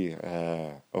skillfully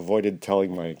avoided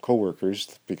telling my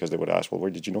coworkers because they would ask, well,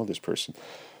 where did you know this person?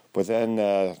 But then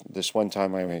this one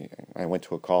time I went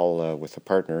to a call with a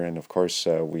partner, and of course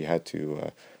we had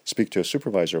to speak to a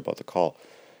supervisor about the call.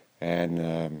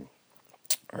 And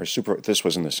this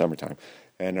was in the summertime,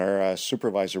 and our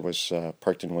supervisor was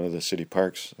parked in one of the city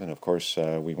parks, and of course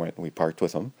we parked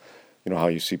with him. You know how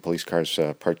you see police cars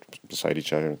parked beside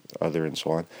each other and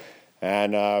so on.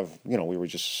 And, we were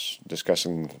just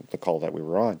discussing the call that we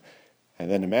were on.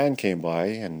 And then a man came by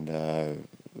and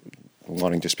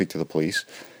wanting to speak to the police.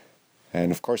 And,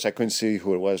 of course, I couldn't see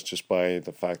who it was just by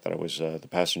the fact that I was the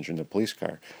passenger in the police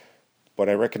car. But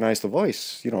I recognized the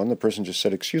voice, and the person just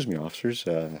said, "Excuse me, officers,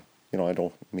 I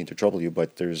don't mean to trouble you,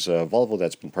 but there's a Volvo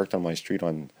that's been parked on my street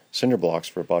on cinder blocks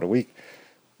for about a week.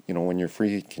 When you're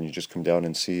free, can you just come down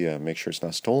and see, make sure it's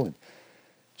not stolen?"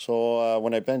 So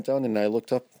when I bent down and I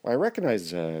looked up, I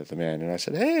recognized the man, and I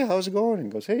said, "Hey, how's it going?" And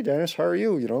he goes, "Hey, Dennis, how are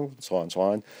you?" So on, so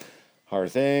on. "How are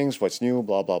things? What's new?"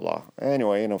 Blah, blah, blah.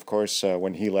 Anyway, and of course,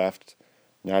 when he left,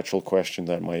 natural question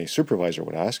that my supervisor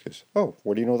would ask is, "Oh,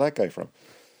 where do you know that guy from?"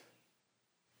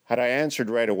 Had I answered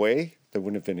right away, there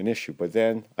wouldn't have been an issue. But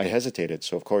then I hesitated.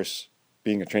 So, of course,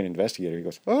 being a trained investigator, he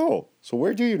goes, "Oh, so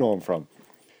where do you know him from?"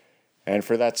 And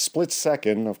for that split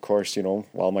second, of course,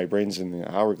 while my brain's in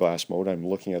the hourglass mode, I'm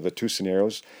looking at the two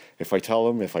scenarios. If I tell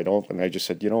him, if I don't, and I just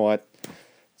said, "You know what?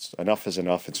 Enough is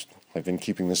enough. I've been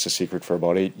keeping this a secret for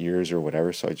about 8 years or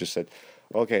whatever." So I just said,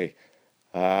 "Okay,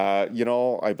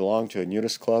 I belong to a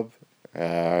nudist club,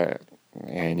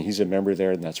 and he's a member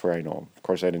there, and that's where I know him." Of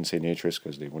course, I didn't say naturist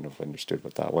because they wouldn't have understood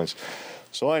what that was.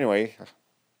 So anyway,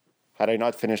 had I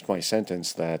not finished my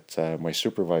sentence, that my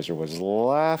supervisor was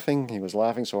laughing. He was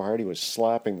laughing so hard he was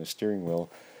slapping the steering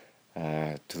wheel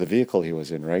to the vehicle he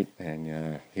was in, right?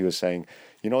 And he was saying,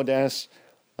 "Dennis,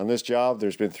 on this job,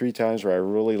 there's been 3 times where I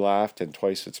really laughed, and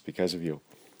twice it's because of you."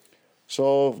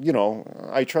 So,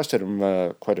 I trusted him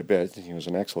quite a bit. He was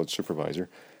an excellent supervisor.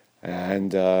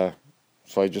 And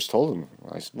so I just told him,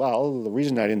 I said, "Well, the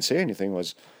reason I didn't say anything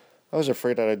was I was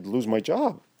afraid that I'd lose my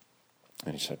job."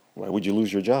 And he said, "Why would you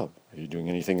lose your job? Are you doing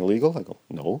anything illegal?" I go,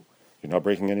 "No." "You're not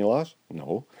breaking any laws?"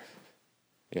 "No."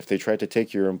 "If they tried to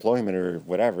take your employment or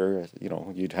whatever,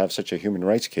 you'd have such a human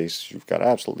rights case. You've got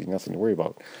absolutely nothing to worry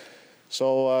about."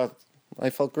 So I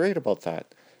felt great about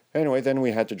that. Anyway, then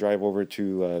we had to drive over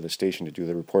to the station to do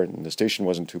the report, and the station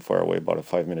wasn't too far away, about a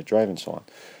 5-minute drive and so on.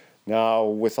 Now,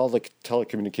 with all the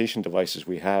telecommunication devices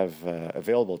we have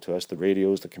available to us, the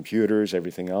radios, the computers,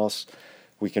 everything else,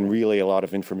 we can relay a lot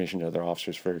of information to other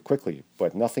officers very quickly.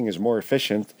 But nothing is more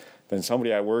efficient than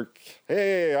somebody at work,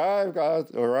 "Hey,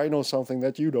 I know something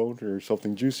that you don't," or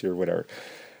something juicy or whatever.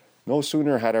 No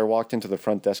sooner had I walked into the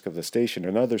front desk of the station,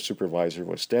 another supervisor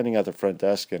was standing at the front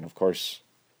desk, and of course,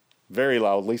 very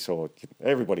loudly, so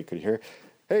everybody could hear,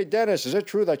 "Hey, Dennis, is it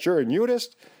true that you're a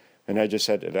nudist?" And I just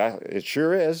said, "It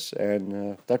sure is."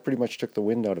 And that pretty much took the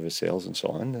wind out of his sails and so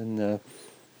on. And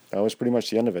that was pretty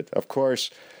much the end of it. Of course,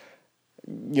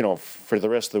 for the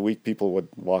rest of the week, people would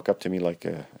walk up to me like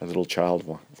a little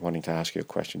child wanting to ask you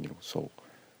a question. So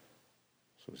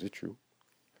is it true?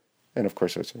 And of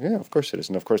course I would say, "Yeah, of course it is."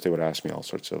 And of course they would ask me all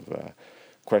sorts of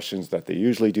questions that they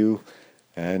usually do.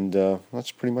 And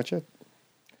that's pretty much it.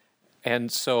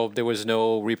 And so there was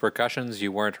no repercussions?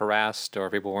 You weren't harassed, or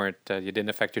people weren't, you didn't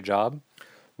affect your job?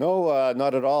 No,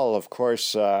 not at all. Of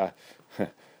course,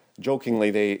 jokingly,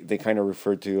 they kind of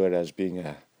referred to it as being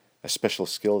a special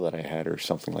skill that I had or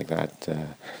something like that.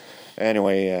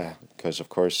 Anyway, because of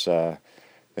course,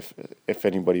 if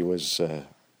anybody was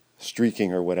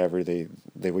streaking or whatever,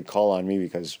 they would call on me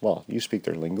because, well, you speak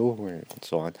their lingo and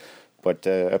so on. But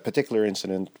a particular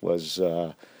incident was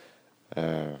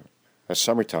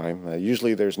summertime.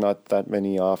 Usually there's not that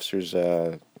many officers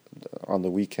on the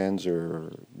weekends,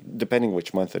 or depending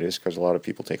which month it is, because a lot of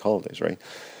people take holidays, right?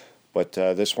 But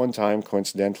this one time,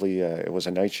 coincidentally, it was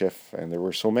a night shift, and there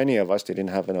were so many of us, they didn't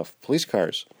have enough police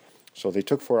cars. So they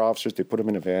took 4 officers, they put them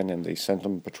in a van, and they sent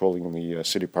them patrolling in the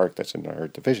city park that's in our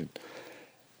division.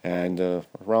 And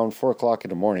around 4 o'clock in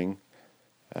the morning,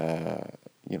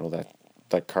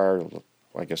 that car,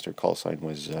 I guess their call sign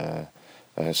was a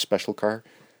special car.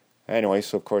 Anyway,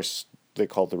 so of course they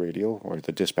called the radio, or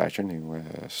the dispatcher,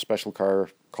 special car,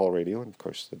 call radio, and of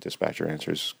course the dispatcher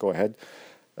answers, "Go ahead."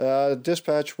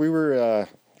 Dispatch, we were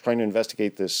trying to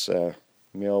investigate this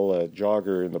male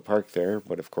jogger in the park there,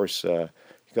 but of course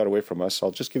he got away from us.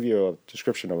 I'll just give you a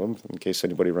description of him in case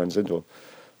anybody runs into him.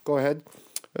 "Go ahead."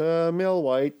 Male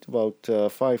white, about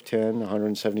 5'10",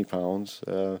 170 pounds.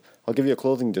 I'll give you a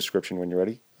clothing description when you're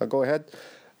ready. Go ahead.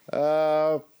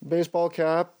 Baseball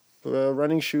cap,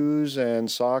 running shoes,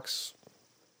 and socks.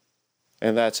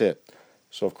 And that's it.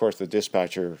 So, of course, the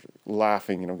dispatcher,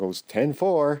 laughing, goes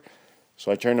 10-4.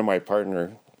 So I turn to my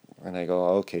partner, and I go,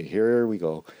 okay, here we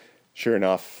go. Sure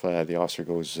enough, the officer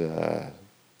goes,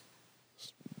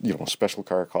 special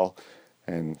car call,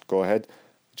 and go ahead.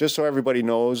 Just so everybody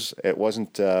knows, it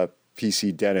wasn't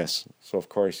PC Dennis. So, of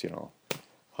course, ha,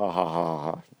 ha, ha,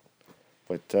 ha.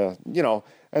 But,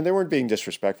 and they weren't being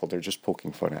disrespectful. They're just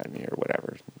poking fun at me or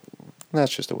whatever. And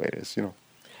that's just the way it is,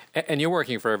 And you're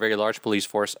working for a very large police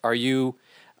force. Are you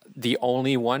the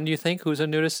only one, you think, who's a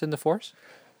nudist in the force?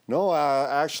 No,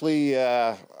 actually,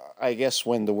 I guess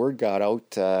when the word got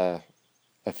out, a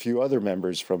few other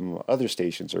members from other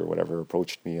stations or whatever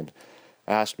approached me and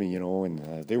asked me,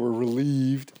 and they were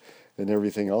relieved and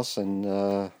everything else. And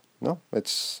no,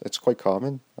 it's quite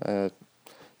common.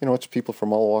 It's people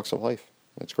from all walks of life.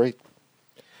 It's great.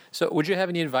 So would you have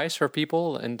any advice for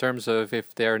people in terms of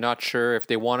if they're not sure if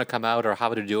they want to come out or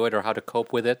how to do it or how to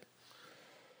cope with it?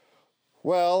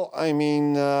 Well, I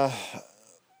mean,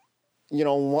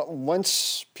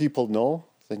 once people know,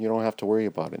 then you don't have to worry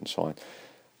about it and so on.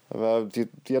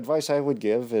 The advice I would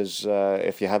give is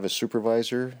if you have a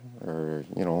supervisor or,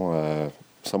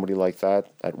 somebody like that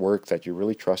at work that you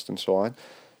really trust and so on,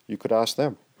 you could ask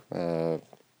them, and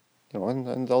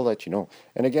they'll let you know.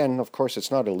 And again, of course,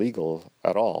 it's not illegal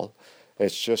at all.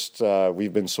 It's just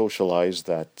we've been socialized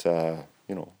that,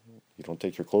 you don't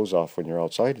take your clothes off when you're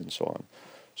outside and so on.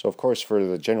 So, of course, for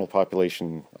the general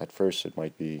population, at first it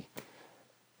might be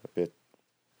a bit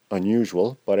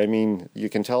unusual, but I mean, you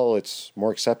can tell it's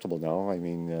more acceptable now. I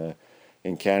mean,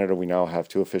 in Canada, we now have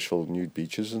 2 official nude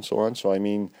beaches and so on. So, I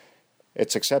mean,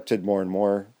 it's accepted more and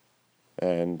more,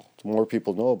 and the more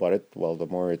people know about it, well, the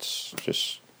more it's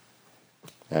just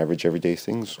average, everyday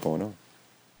things going on.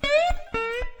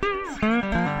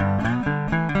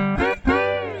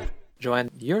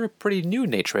 Joanne, you're a pretty new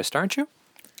naturist, aren't you?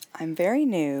 I'm very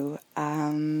new.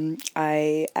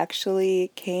 I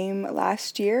actually came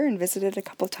last year and visited a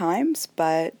couple times,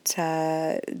 but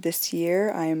this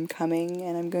year I'm coming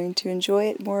and I'm going to enjoy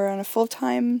it more on a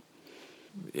full-time.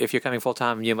 If you're coming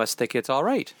full-time, you must think it's all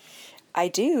right. I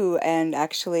do, and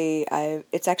actually,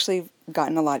 it's actually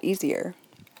gotten a lot easier,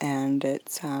 and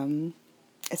it's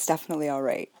definitely all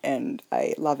right, and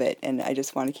I love it, and I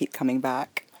just want to keep coming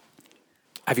back.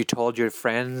 Have you told your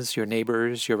friends, your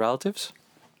neighbors, your relatives?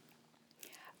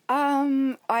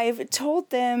 I've told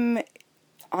them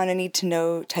on a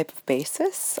need-to-know type of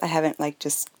basis. I haven't,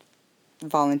 just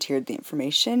volunteered the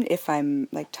information. If I'm,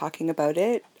 talking about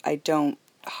it, I don't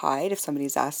hide if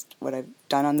somebody's asked what I've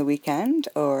done on the weekend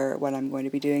or what I'm going to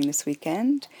be doing this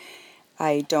weekend.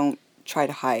 I don't try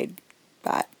to hide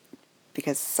that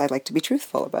because I like to be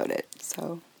truthful about it,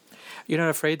 so... You're not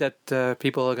afraid that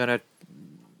people are going to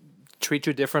treat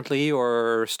you differently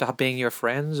or stop being your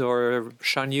friends or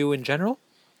shun you in general?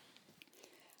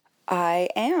 I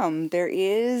am. There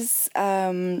is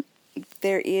a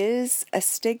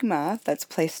stigma that's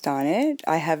placed on it.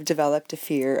 I have developed a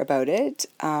fear about it.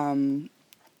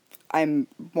 I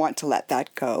want to let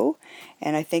that go.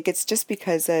 And I think it's just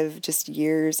because of just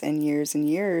years and years and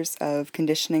years of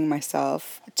conditioning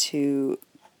myself to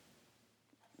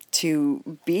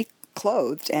be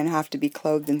clothed and have to be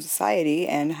clothed in society,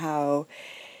 and how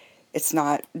it's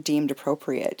not deemed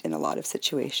appropriate in a lot of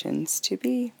situations to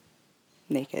be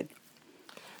naked.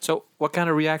 So what kind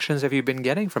of reactions have you been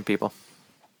getting from people?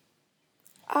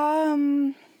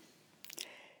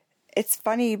 It's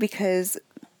funny because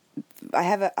I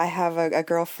have a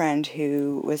girlfriend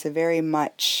who was a very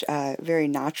much very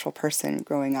natural person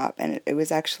growing up, and it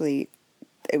was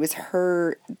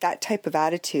her, that type of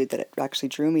attitude that actually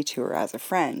drew me to her as a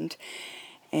friend.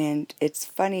 And it's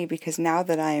funny because now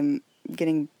that I'm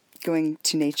going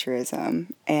to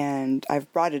naturism and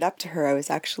I've brought it up to her, I was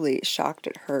actually shocked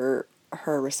at her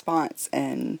response,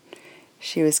 and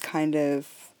she kind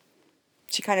of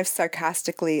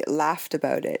sarcastically laughed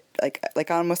about it,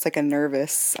 like almost like a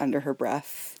nervous under her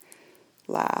breath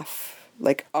laugh,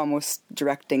 like almost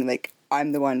directing, like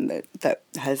I'm the one that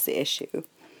has the issue.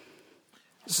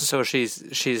 So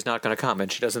she's not going to come, and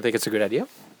she doesn't think it's a good idea?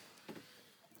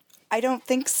 I don't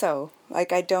think so.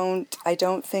 I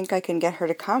don't think I can get her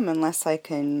to come unless I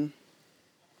can.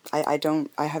 I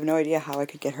have no idea how I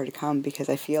could get her to come, because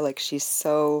I feel like she's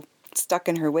so stuck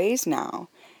in her ways now.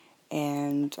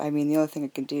 And I mean, the only thing I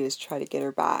can do is try to get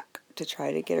her back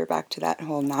to that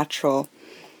whole natural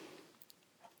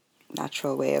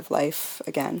way of life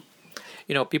again.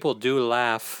 People do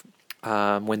laugh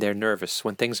when they're nervous.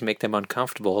 When things make them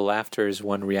uncomfortable, laughter is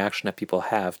one reaction that people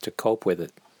have to cope with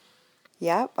it.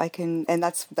 Yep, I can, and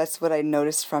that's what I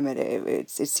noticed from it. It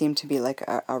seemed to be like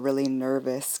a really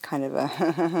nervous kind of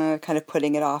a kind of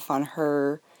putting it off on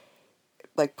her,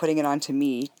 like putting it onto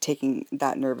me, taking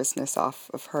that nervousness off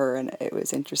of her, and it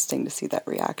was interesting to see that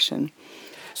reaction.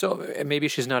 So maybe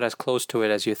she's not as close to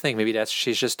it as you think. Maybe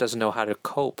she just doesn't know how to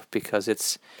cope,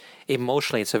 because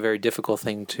emotionally it's a very difficult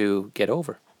thing to get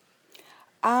over.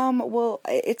 Well,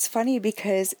 it's funny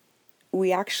because I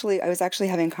was actually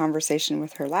having a conversation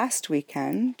with her last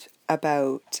weekend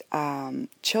about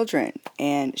children,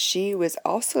 and she was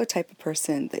also a type of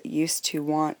person that used to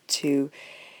want to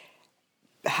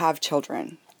have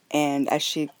children. And as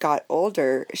she got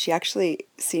older, she actually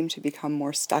seemed to become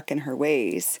more stuck in her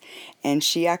ways. And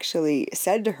she actually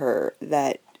said to her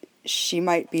that she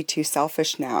might be too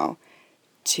selfish now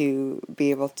to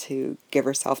be able to give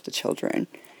herself to children.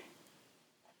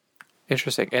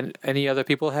 Interesting. And any other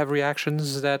people have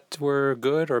reactions that were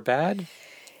good or bad?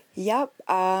 Yep.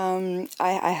 I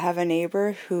have a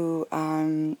neighbor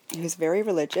who's very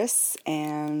religious,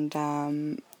 and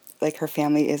like her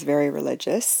family is very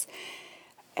religious.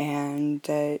 And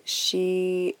it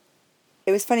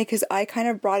was funny because I kind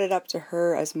of brought it up to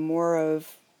her as more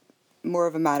of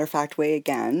a matter-of-fact way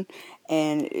again,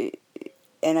 and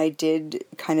I did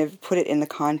kind of put it in the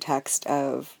context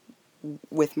of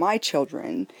with my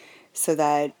children, so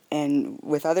that, and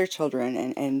with other children,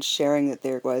 and sharing that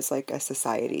there was like a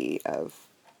society of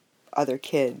other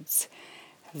kids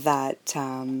that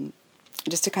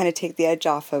just to kind of take the edge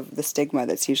off of the stigma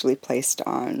that's usually placed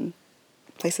on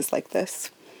places like this.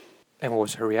 And what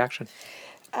was her reaction?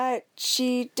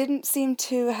 She didn't seem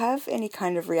to have any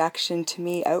kind of reaction to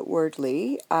me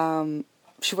outwardly.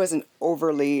 She wasn't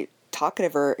overly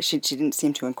talkative, or she didn't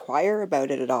seem to inquire about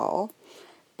it at all.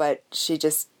 But she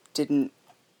just didn't.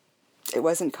 It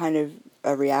wasn't kind of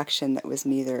a reaction that was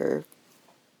neither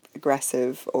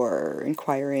aggressive or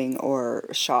inquiring or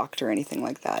shocked or anything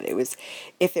like that. It was,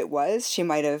 if it was, she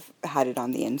might have had it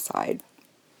on the inside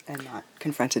and not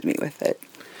confronted me with it.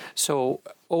 So,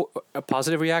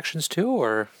 positive reactions too,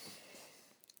 or?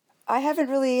 I haven't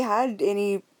really had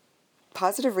any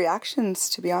positive reactions,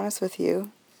 to be honest with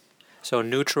you. So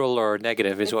neutral or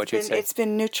negative is what you'd say? It's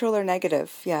been neutral or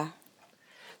negative, yeah.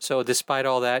 So despite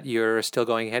all that, you're still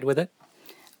going ahead with it?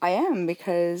 I am,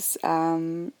 because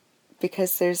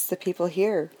there's the people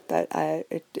here that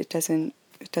it doesn't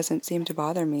seem to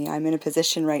bother me. I'm in a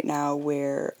position right now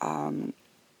where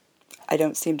I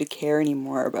don't seem to care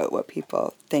anymore about what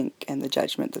people think and the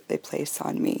judgment that they place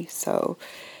on me. So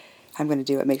I'm going to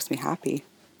do what makes me happy.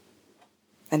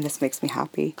 And this makes me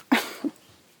happy.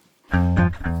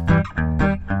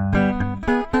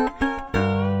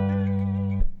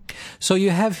 So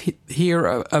you have here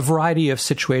a variety of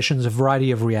situations, a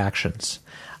variety of reactions.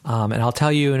 And I'll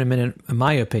tell you in a minute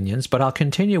my opinions, but I'll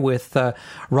continue with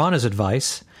Rana's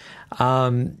advice.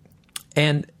 And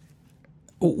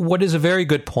what is a very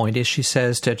good point is she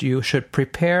says that you should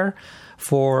prepare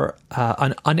for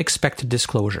an unexpected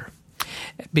disclosure.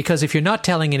 Because if you're not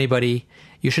telling anybody,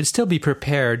 you should still be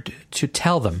prepared to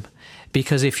tell them.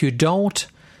 Because if you don't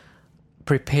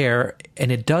prepare,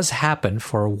 and it does happen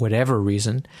for whatever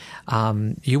reason,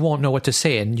 you won't know what to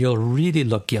say, and you'll really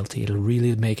look guilty. It'll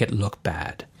really make it look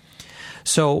bad.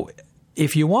 So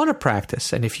if you want to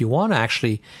practice, and if you want to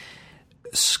actually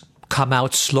come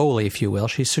out slowly, if you will,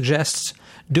 she suggests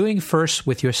doing first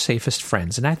with your safest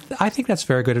friends. And I think that's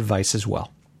very good advice as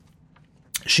well.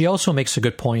 She also makes a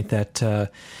good point that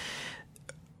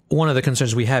one of the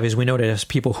concerns we have is we know that there's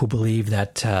people who believe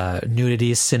that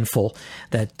nudity is sinful,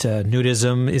 that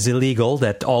nudism is illegal,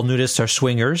 that all nudists are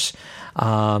swingers,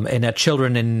 and that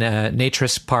children in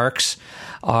naturist parks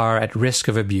are at risk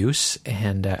of abuse.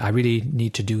 And I really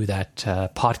need to do that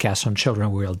podcast on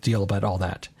children where we'll deal about all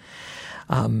that.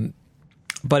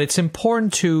 But it's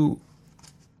important to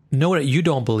know that you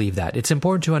don't believe that. It's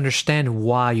important to understand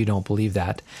why you don't believe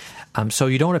that, so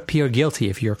you don't appear guilty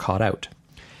if you're caught out.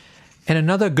 And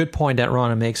another good point that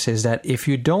Rana makes is that if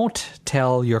you don't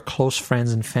tell your close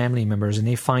friends and family members and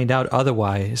they find out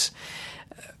otherwise,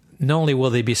 not only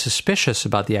will they be suspicious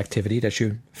about the activity, that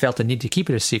you felt the need to keep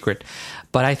it a secret,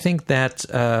 but I think that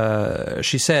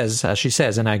she says,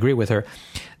 and I agree with her,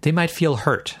 they might feel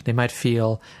hurt. They might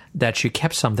feel that you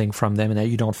kept something from them and that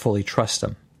you don't fully trust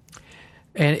them.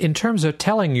 And in terms of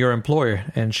telling your employer,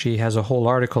 and she has a whole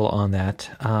article on that,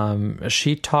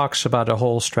 she talks about a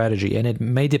whole strategy, and it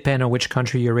may depend on which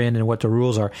country you're in and what the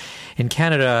rules are. In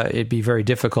Canada, it'd be very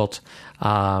difficult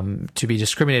to be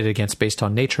discriminated against based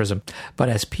on naturism. But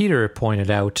as Peter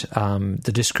pointed out,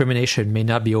 the discrimination may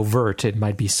not be overt, it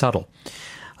might be subtle.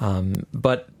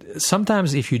 But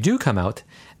sometimes if you do come out,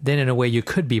 then in a way you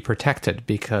could be protected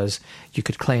because you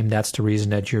could claim that's the reason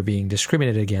that you're being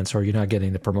discriminated against or you're not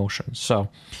getting the promotion. So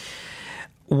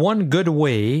one good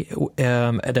way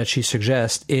that she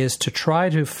suggests is to try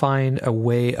to find a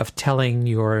way of telling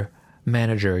your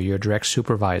manager, your direct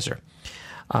supervisor.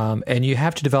 And you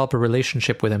have to develop a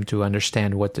relationship with them to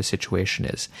understand what the situation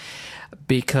is.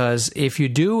 Because if you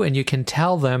do and you can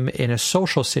tell them in a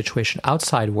social situation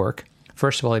outside work,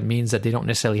 first of all, it means that they don't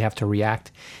necessarily have to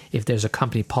react if there's a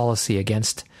company policy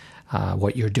against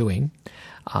what you're doing,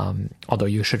 although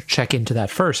you should check into that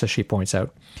first, as she points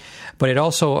out. But it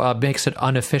also makes it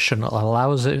unofficial,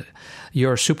 allows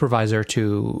your supervisor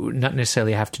to not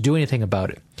necessarily have to do anything about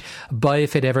it. But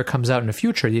if it ever comes out in the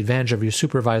future, the advantage of your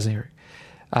supervisor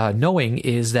knowing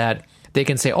is that they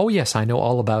can say, oh, yes, I know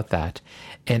all about that.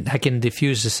 And I can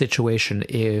diffuse the situation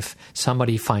if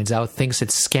somebody finds out, thinks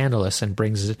it's scandalous, and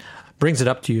brings it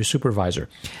up to your supervisor.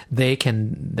 They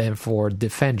can therefore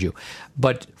defend you.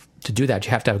 But to do that,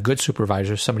 you have to have a good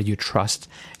supervisor, somebody you trust,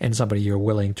 and somebody you're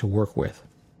willing to work with.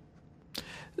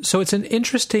 So it's an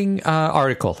interesting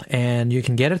article, and you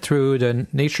can get it through the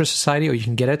Nature Society, or you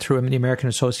can get it through the American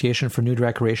Association for Nude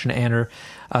Recreation and her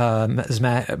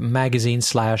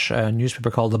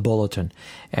magazine/newspaper called The Bulletin.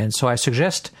 And so I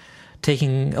suggest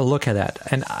taking a look at that.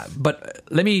 But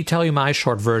let me tell you my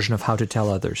short version of how to tell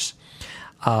others.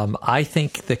 I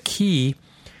think the key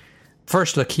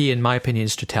in my opinion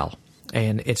is to tell,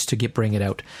 and it's to bring it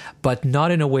out, but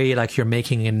not in a way like you're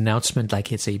making an announcement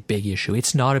like it's a big issue.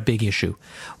 It's not a big issue.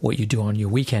 What you do on your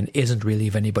weekend isn't really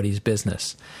of anybody's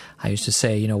business. I used to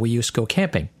say, we used to go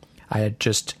camping. I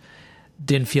just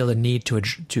didn't feel the need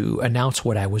to announce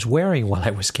what I was wearing while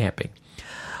I was camping.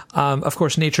 Of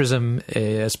course, naturism,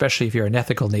 especially if you're an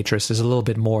ethical naturist, is a little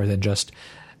bit more than just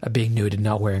being nude and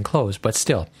not wearing clothes, but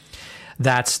still.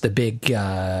 That's the big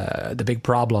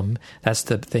problem. That's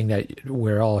the thing that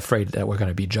we're all afraid that we're going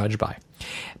to be judged by.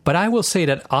 But I will say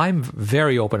that I'm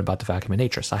very open about the fact I'm a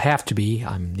naturist. I have to be.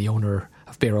 I'm the owner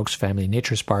of Bear Oaks Family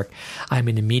Naturist Park. I'm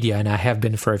in the media, and I have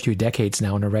been for a few decades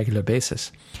now on a regular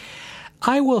basis.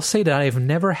 I will say that I've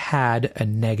never had a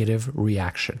negative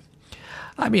reaction.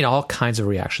 I mean, all kinds of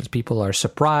reactions. People are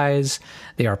surprised,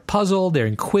 they are puzzled, they're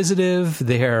inquisitive,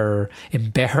 they're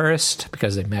embarrassed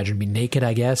because they imagine me naked,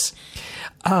 I guess.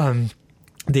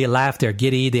 They laugh, they're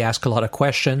giddy, they ask a lot of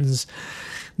questions.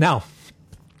 Now,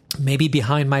 maybe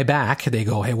behind my back, they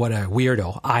go, hey, what a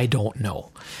weirdo. I don't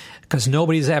know. Because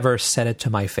nobody's ever said it to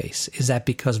my face. Is that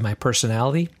because of my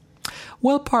personality?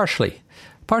 Well, partially.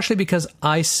 Partially because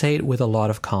I say it with a lot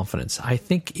of confidence. I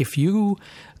think if you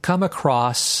come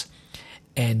across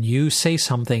and you say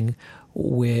something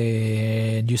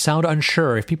when you sound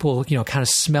unsure, if people, kind of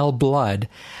smell blood,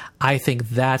 I think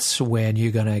that's when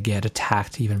you're going to get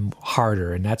attacked even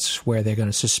harder. And that's where they're going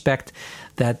to suspect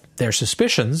that their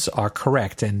suspicions are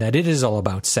correct and that it is all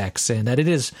about sex and that it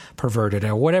is perverted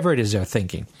or whatever it is they're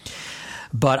thinking.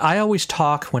 But I always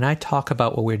when I talk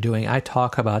about what we're doing, I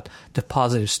talk about the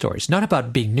positive stories, not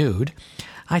about being nude.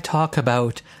 I talk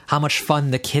about how much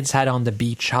fun the kids had on the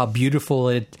beach, how beautiful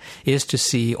it is to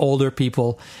see older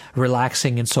people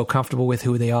relaxing and so comfortable with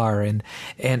who they are, and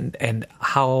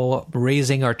how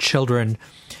raising our children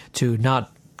to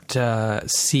not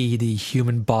see the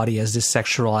human body as this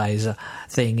sexualized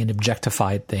thing and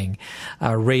objectified thing,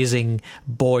 raising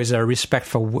boys that are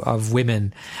respectful of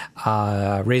women,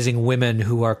 raising women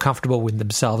who are comfortable with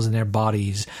themselves and their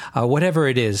bodies, whatever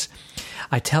it is.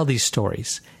 I tell these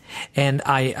stories. And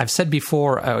I've said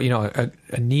before, a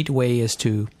neat way is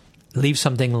to leave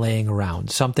something laying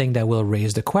around, something that will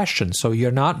raise the question. So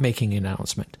you're not making an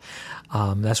announcement.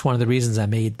 That's one of the reasons I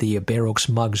made the Bear Oaks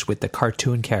mugs with the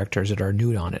cartoon characters that are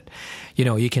nude on it.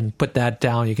 You can put that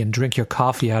down, you can drink your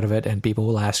coffee out of it, and people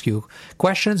will ask you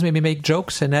questions, maybe make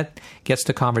jokes, and that gets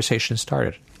the conversation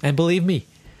started. And believe me,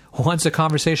 once a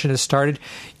conversation is started,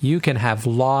 you can have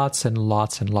lots and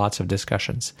lots and lots of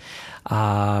discussions.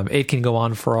 It can go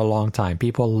on for a long time.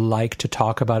 People like to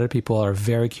talk about it. People are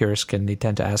very curious and they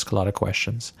tend to ask a lot of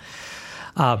questions.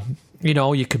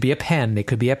 You could be a pen, it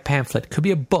could be a pamphlet, it could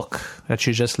be a book that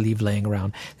you just leave laying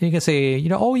around. Then you can say,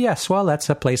 oh yes, well, that's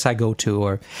a place I go to,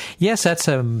 or yes, that's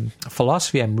a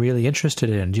philosophy I'm really interested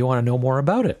in. Do you want to know more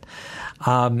about it?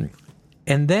 And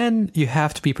then you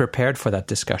have to be prepared for that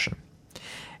discussion.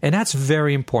 And that's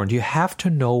very important. You have to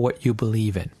know what you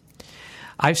believe in.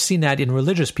 I've seen that in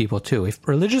religious people too. If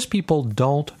religious people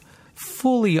don't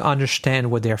fully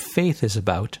understand what their faith is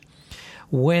about,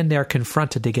 when they're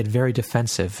confronted, they get very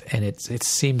defensive, and it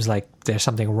seems like there's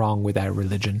something wrong with that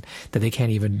religion, that they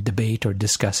can't even debate or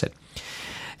discuss it.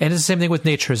 And it's the same thing with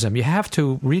naturism. You have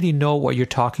to really know what you're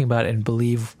talking about and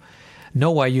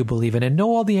know why you believe in it, and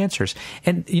know all the answers.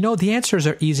 And, the answers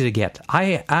are easy to get.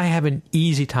 I have an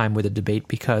easy time with a debate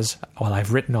because,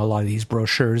 I've written a lot of these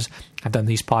brochures. I've done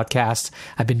these podcasts.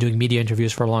 I've been doing media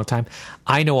interviews for a long time.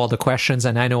 I know all the questions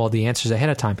and I know all the answers ahead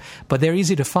of time. But they're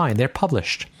easy to find. They're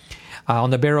published.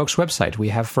 On the Bear Oaks website, we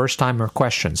have first-timer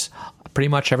questions. Pretty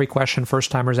much every question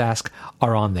first-timers ask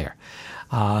are on there.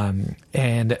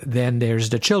 And then there's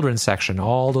the children's section.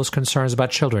 All those concerns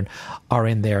about children are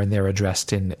in there, and they're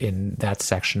addressed in that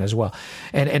section as well.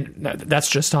 And that's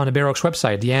just on the Bear Oaks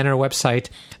website, the ANR website,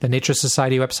 the Nature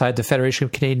Society website, the Federation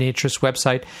of Canadian Naturists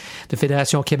website, the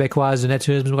Fédération Québécoise de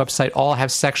Naturisme website, all have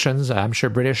sections. I'm sure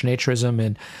British Naturism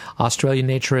and Australian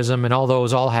Naturism and all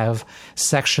those all have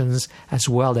sections as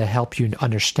well that help you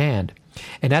understand.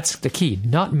 And that's the key,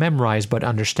 not memorize, but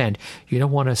understand. You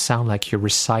don't want to sound like you're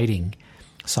reciting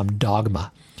some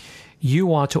dogma. You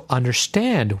want to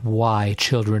understand why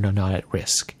children are not at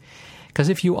risk. Because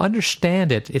if you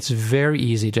understand it, it's very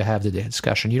easy to have the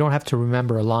discussion. You don't have to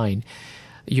remember a line.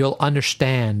 You'll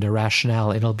understand the rationale,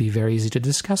 and it'll be very easy to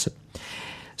discuss it.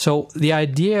 So the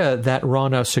idea that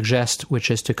Rhonda suggests,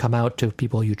 which is to come out to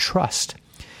people you trust,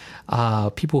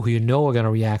 people who you know are going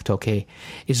to react okay,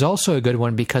 is also a good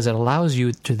one because it allows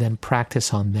you to then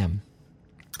practice on them.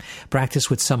 Practice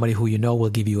with somebody who you know will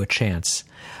give you a chance.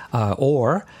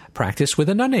 Or practice with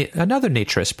another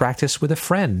naturist. Practice with a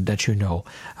friend that you know,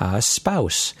 a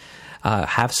spouse.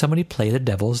 Have somebody play the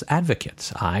devil's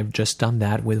advocate. I've just done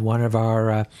that with one of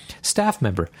our staff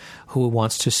member who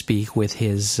wants to speak with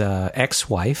his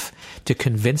ex-wife to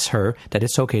convince her that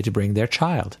it's okay to bring their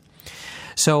child.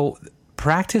 So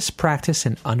practice,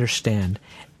 and understand,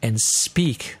 and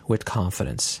speak with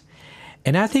confidence.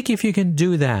 And I think if you can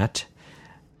do that,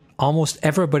 almost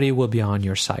everybody will be on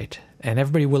your side, and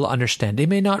everybody will understand. They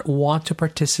may not want to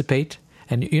participate,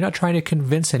 and you're not trying to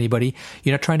convince anybody.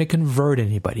 You're not trying to convert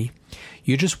anybody.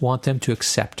 You just want them to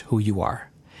accept who you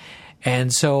are.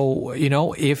 And so,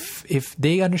 if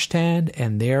they understand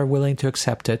and they're willing to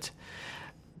accept it,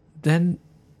 then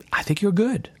I think you're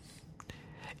good.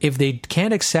 If they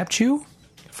can't accept you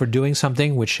for doing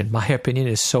something which, in my opinion,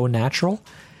 is so natural,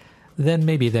 then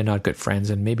maybe they're not good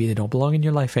friends, and maybe they don't belong in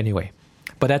your life anyway.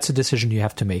 But that's a decision you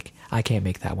have to make. I can't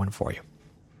make that one for you.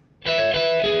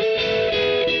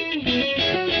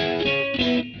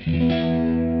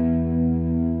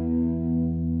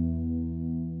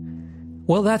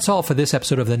 Well, that's all for this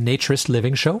episode of the Naturist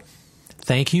Living Show.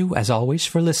 Thank you, as always,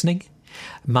 for listening.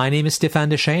 My name is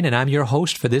Stéphane Deschênes, and I'm your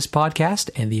host for this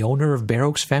podcast and the owner of Bear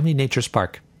Oaks Family Naturist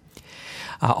Park.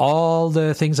 All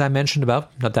the things I mentioned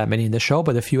about, not that many in the show,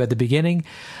 but a few at the beginning,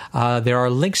 there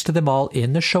are links to them all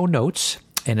in the show notes.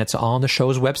 And it's on the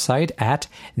show's website at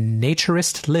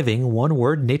naturistliving, one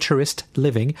word,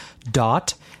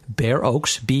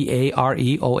 naturistliving.bearoaks,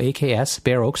 BAREOAKS,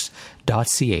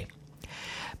 bearoaks.ca.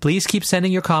 Please keep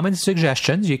sending your comments and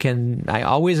suggestions. I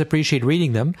always appreciate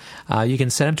reading them. You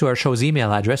can send them to our show's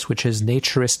email address, which is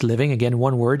naturistliving, again,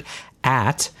 one word,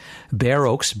 at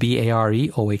bearoaks,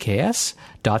 BAREOAKS.ca,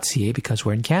 because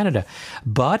we're in Canada.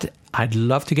 But I'd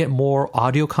love to get more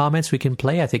audio comments we can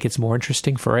play. I think it's more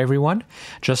interesting for everyone,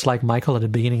 just like Michael at the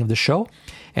beginning of the show.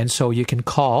 And so you can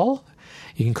call.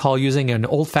 You can call using an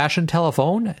old-fashioned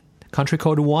telephone, country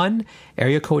code 1,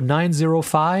 area code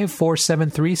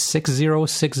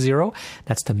 905-473-6060.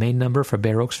 That's the main number for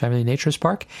Bear Oaks Family Naturist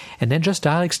Park. And then just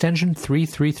dial extension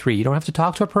 333. You don't have to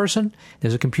talk to a person.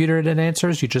 There's a computer that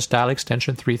answers. You just dial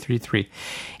extension 333.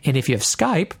 And if you have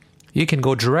Skype, you can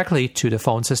go directly to the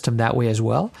phone system that way as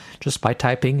well, just by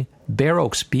typing Bear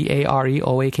Oaks,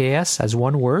 BAREOAKS, as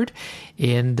one word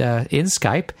in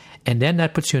Skype. And then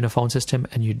that puts you in a phone system,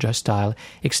 and you just dial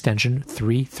extension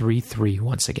 333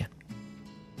 once again.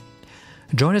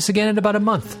 Join us again in about a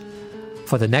month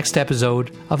for the next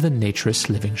episode of the Naturist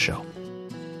Living Show.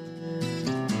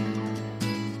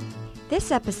 This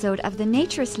episode of the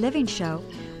Naturist Living Show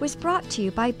was brought to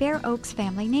you by Bear Oaks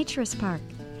Family Naturist Park.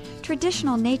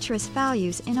 Traditional naturist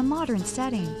values in a modern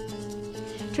setting.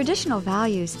 Traditional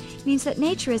values means that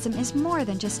naturism is more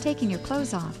than just taking your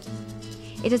clothes off.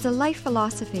 It is a life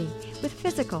philosophy with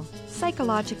physical,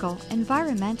 psychological,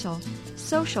 environmental,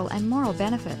 social, and moral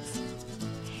benefits.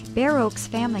 Bear Oaks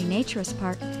Family Naturist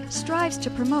Park strives to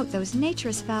promote those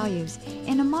naturist values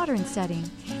in a modern setting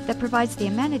that provides the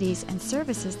amenities and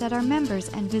services that our members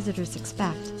and visitors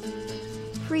expect.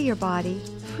 Free your body,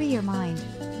 free your mind.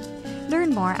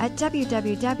 Learn more at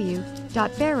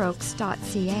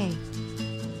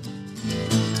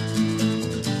www.baroques.ca.